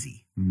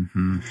easy.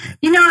 Mm-hmm.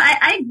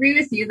 I agree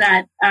with you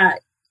that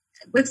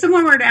if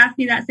someone were to ask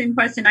me that same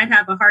question, I'd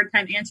have a hard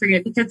time answering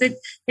it because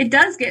it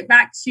does get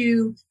back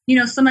to,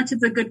 so much of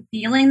the good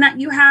feeling that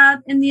you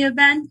have in the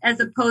event as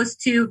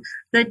opposed to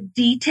the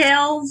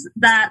details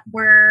that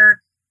were,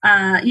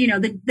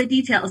 the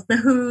details, the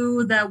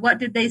who, the what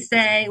did they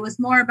say. It was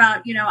more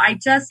about,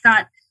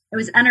 I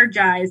was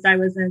energized. I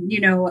was,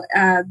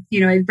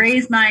 it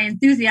raised my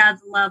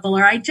enthusiasm level,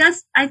 or I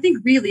think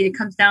really it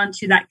comes down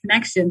to that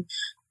connection.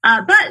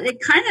 But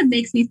it kind of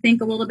makes me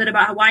think a little bit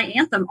about why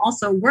Anthem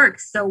also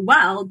works so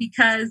well,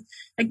 because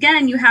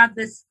again, you have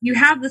the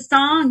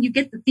song, you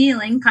get the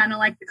feeling, kind of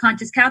like the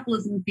Conscious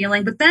Capitalism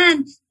feeling, but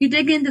then you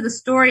dig into the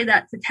story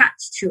that's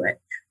attached to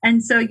it.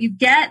 And so you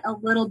get a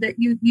little bit,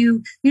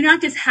 you not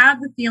just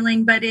have the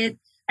feeling, but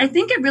I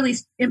think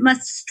it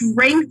must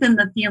strengthen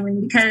the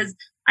feeling because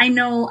I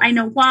know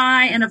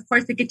why. And of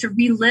course I get to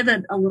relive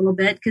it a little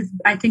bit because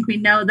I think we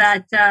know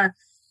that,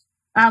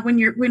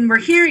 when we're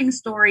hearing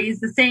stories,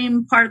 the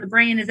same part of the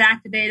brain is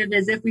activated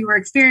as if we were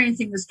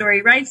experiencing the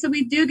story, right? So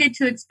we do get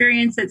to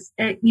experience it,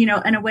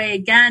 in a way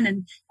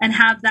again and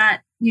have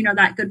that,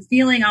 that good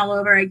feeling all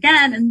over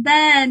again. And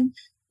then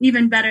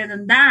even better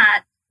than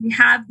that, we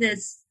have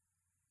this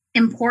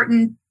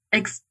important,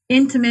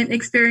 intimate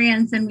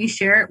experience and we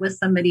share it with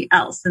somebody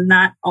else. And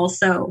that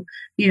also,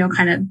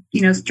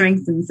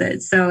 strengthens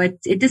it. So it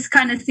just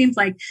kind of seems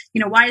like,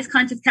 why is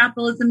Conscious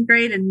Capitalism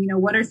great? And,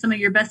 what are some of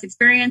your best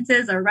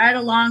experiences are right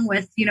along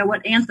with,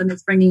 what Anthem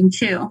is bringing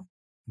too.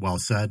 Well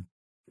said.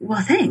 Well,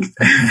 thanks.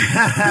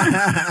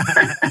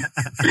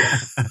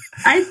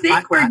 I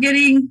think we're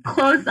getting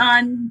close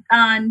on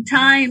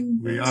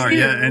time. We are. Too.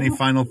 Yeah. Any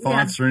final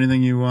thoughts or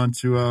anything you want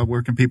to?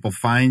 Where can people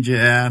find you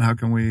at? How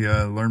can we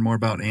learn more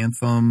about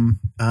Anthem?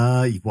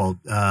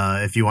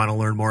 If you want to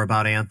learn more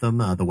about Anthem,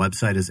 the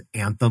website is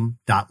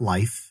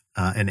anthem.life,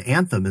 and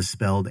Anthem is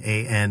spelled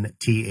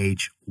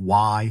ANTHYM.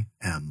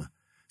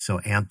 So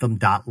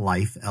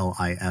anthem.life,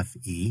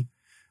 LIFE.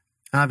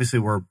 Obviously,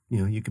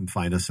 you can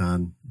find us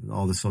on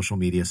all the social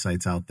media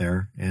sites out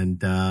there.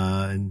 And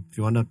if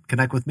you want to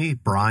connect with me,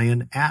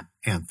 Brian at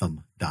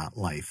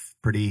anthem.life.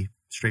 Pretty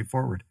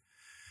straightforward.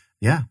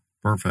 Yeah.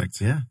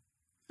 Perfect. Yeah.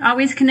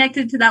 Always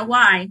connected to that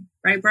Y,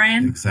 right,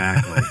 Brian?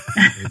 Exactly.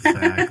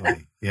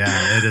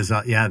 Yeah, it is.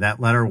 That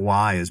letter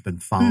Y has been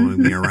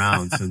following me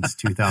around since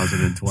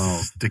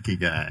 2012. Sticky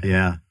guy.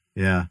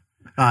 Yeah.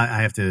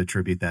 I have to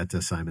attribute that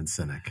to Simon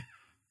Sinek.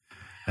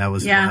 That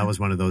was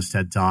one of those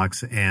TED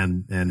Talks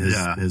and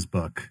his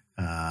book.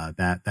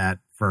 That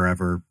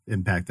forever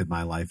impacted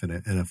my life in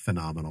a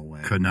phenomenal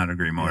way. Could not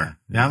agree more.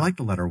 Yeah, I like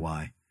the letter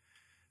Y.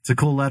 It's a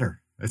cool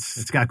letter.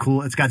 It's got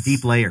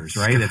deep layers,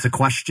 right? It's a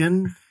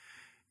question.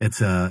 It's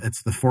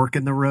the fork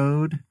in the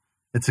road.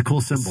 It's a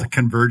cool symbol. It's a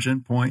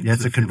convergent point. Yeah,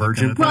 it's a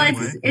convergent point.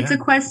 Well, it's a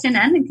question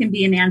and it can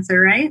be an answer,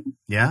 right?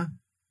 Yeah.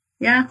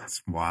 Yeah.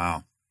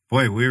 Wow.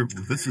 Boy,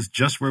 this is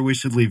just where we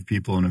should leave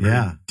people in a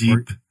very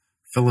deep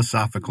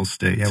philosophical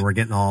state. Yeah, we're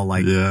getting all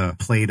like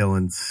Plato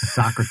and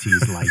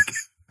Socrates like.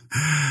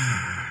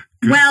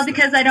 Well,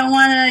 because I don't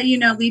want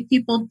to, leave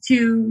people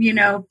too,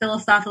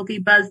 philosophically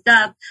buzzed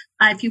up.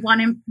 If you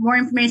want more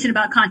information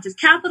about conscious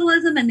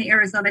capitalism and the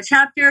Arizona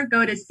chapter,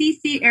 go to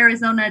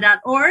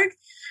ccarizona.org.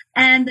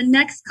 And the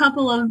next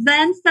couple of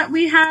events that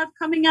we have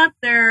coming up,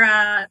 we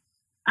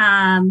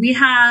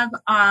have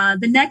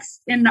the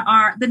next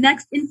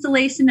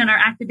installation in our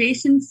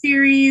activation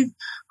series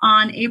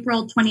on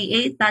April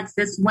 28th. That's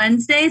this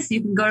Wednesday. So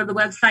you can go to the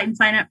website and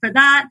sign up for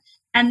that.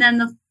 And then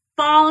the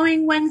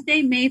following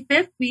Wednesday, May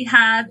 5th, we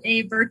have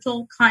a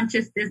virtual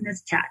conscious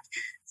business chat.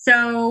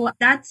 So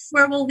that's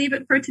where we'll leave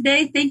it for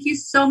today. Thank you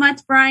so much,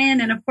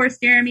 Brian. And of course,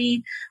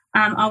 Jeremy,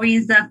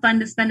 always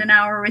fun to spend an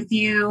hour with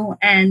you.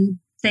 And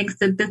thanks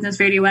to Business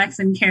Radio X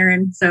and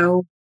Karen.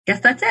 So I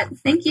guess that's it.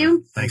 Thank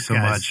you. Thanks so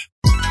much.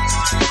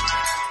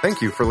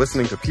 Thank you for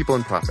listening to People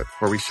in Profit,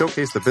 where we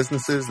showcase the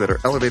businesses that are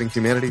elevating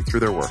humanity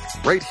through their work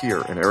right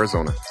here in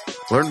Arizona.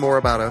 Learn more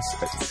about us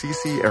at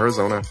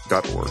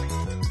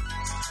ccarizona.org.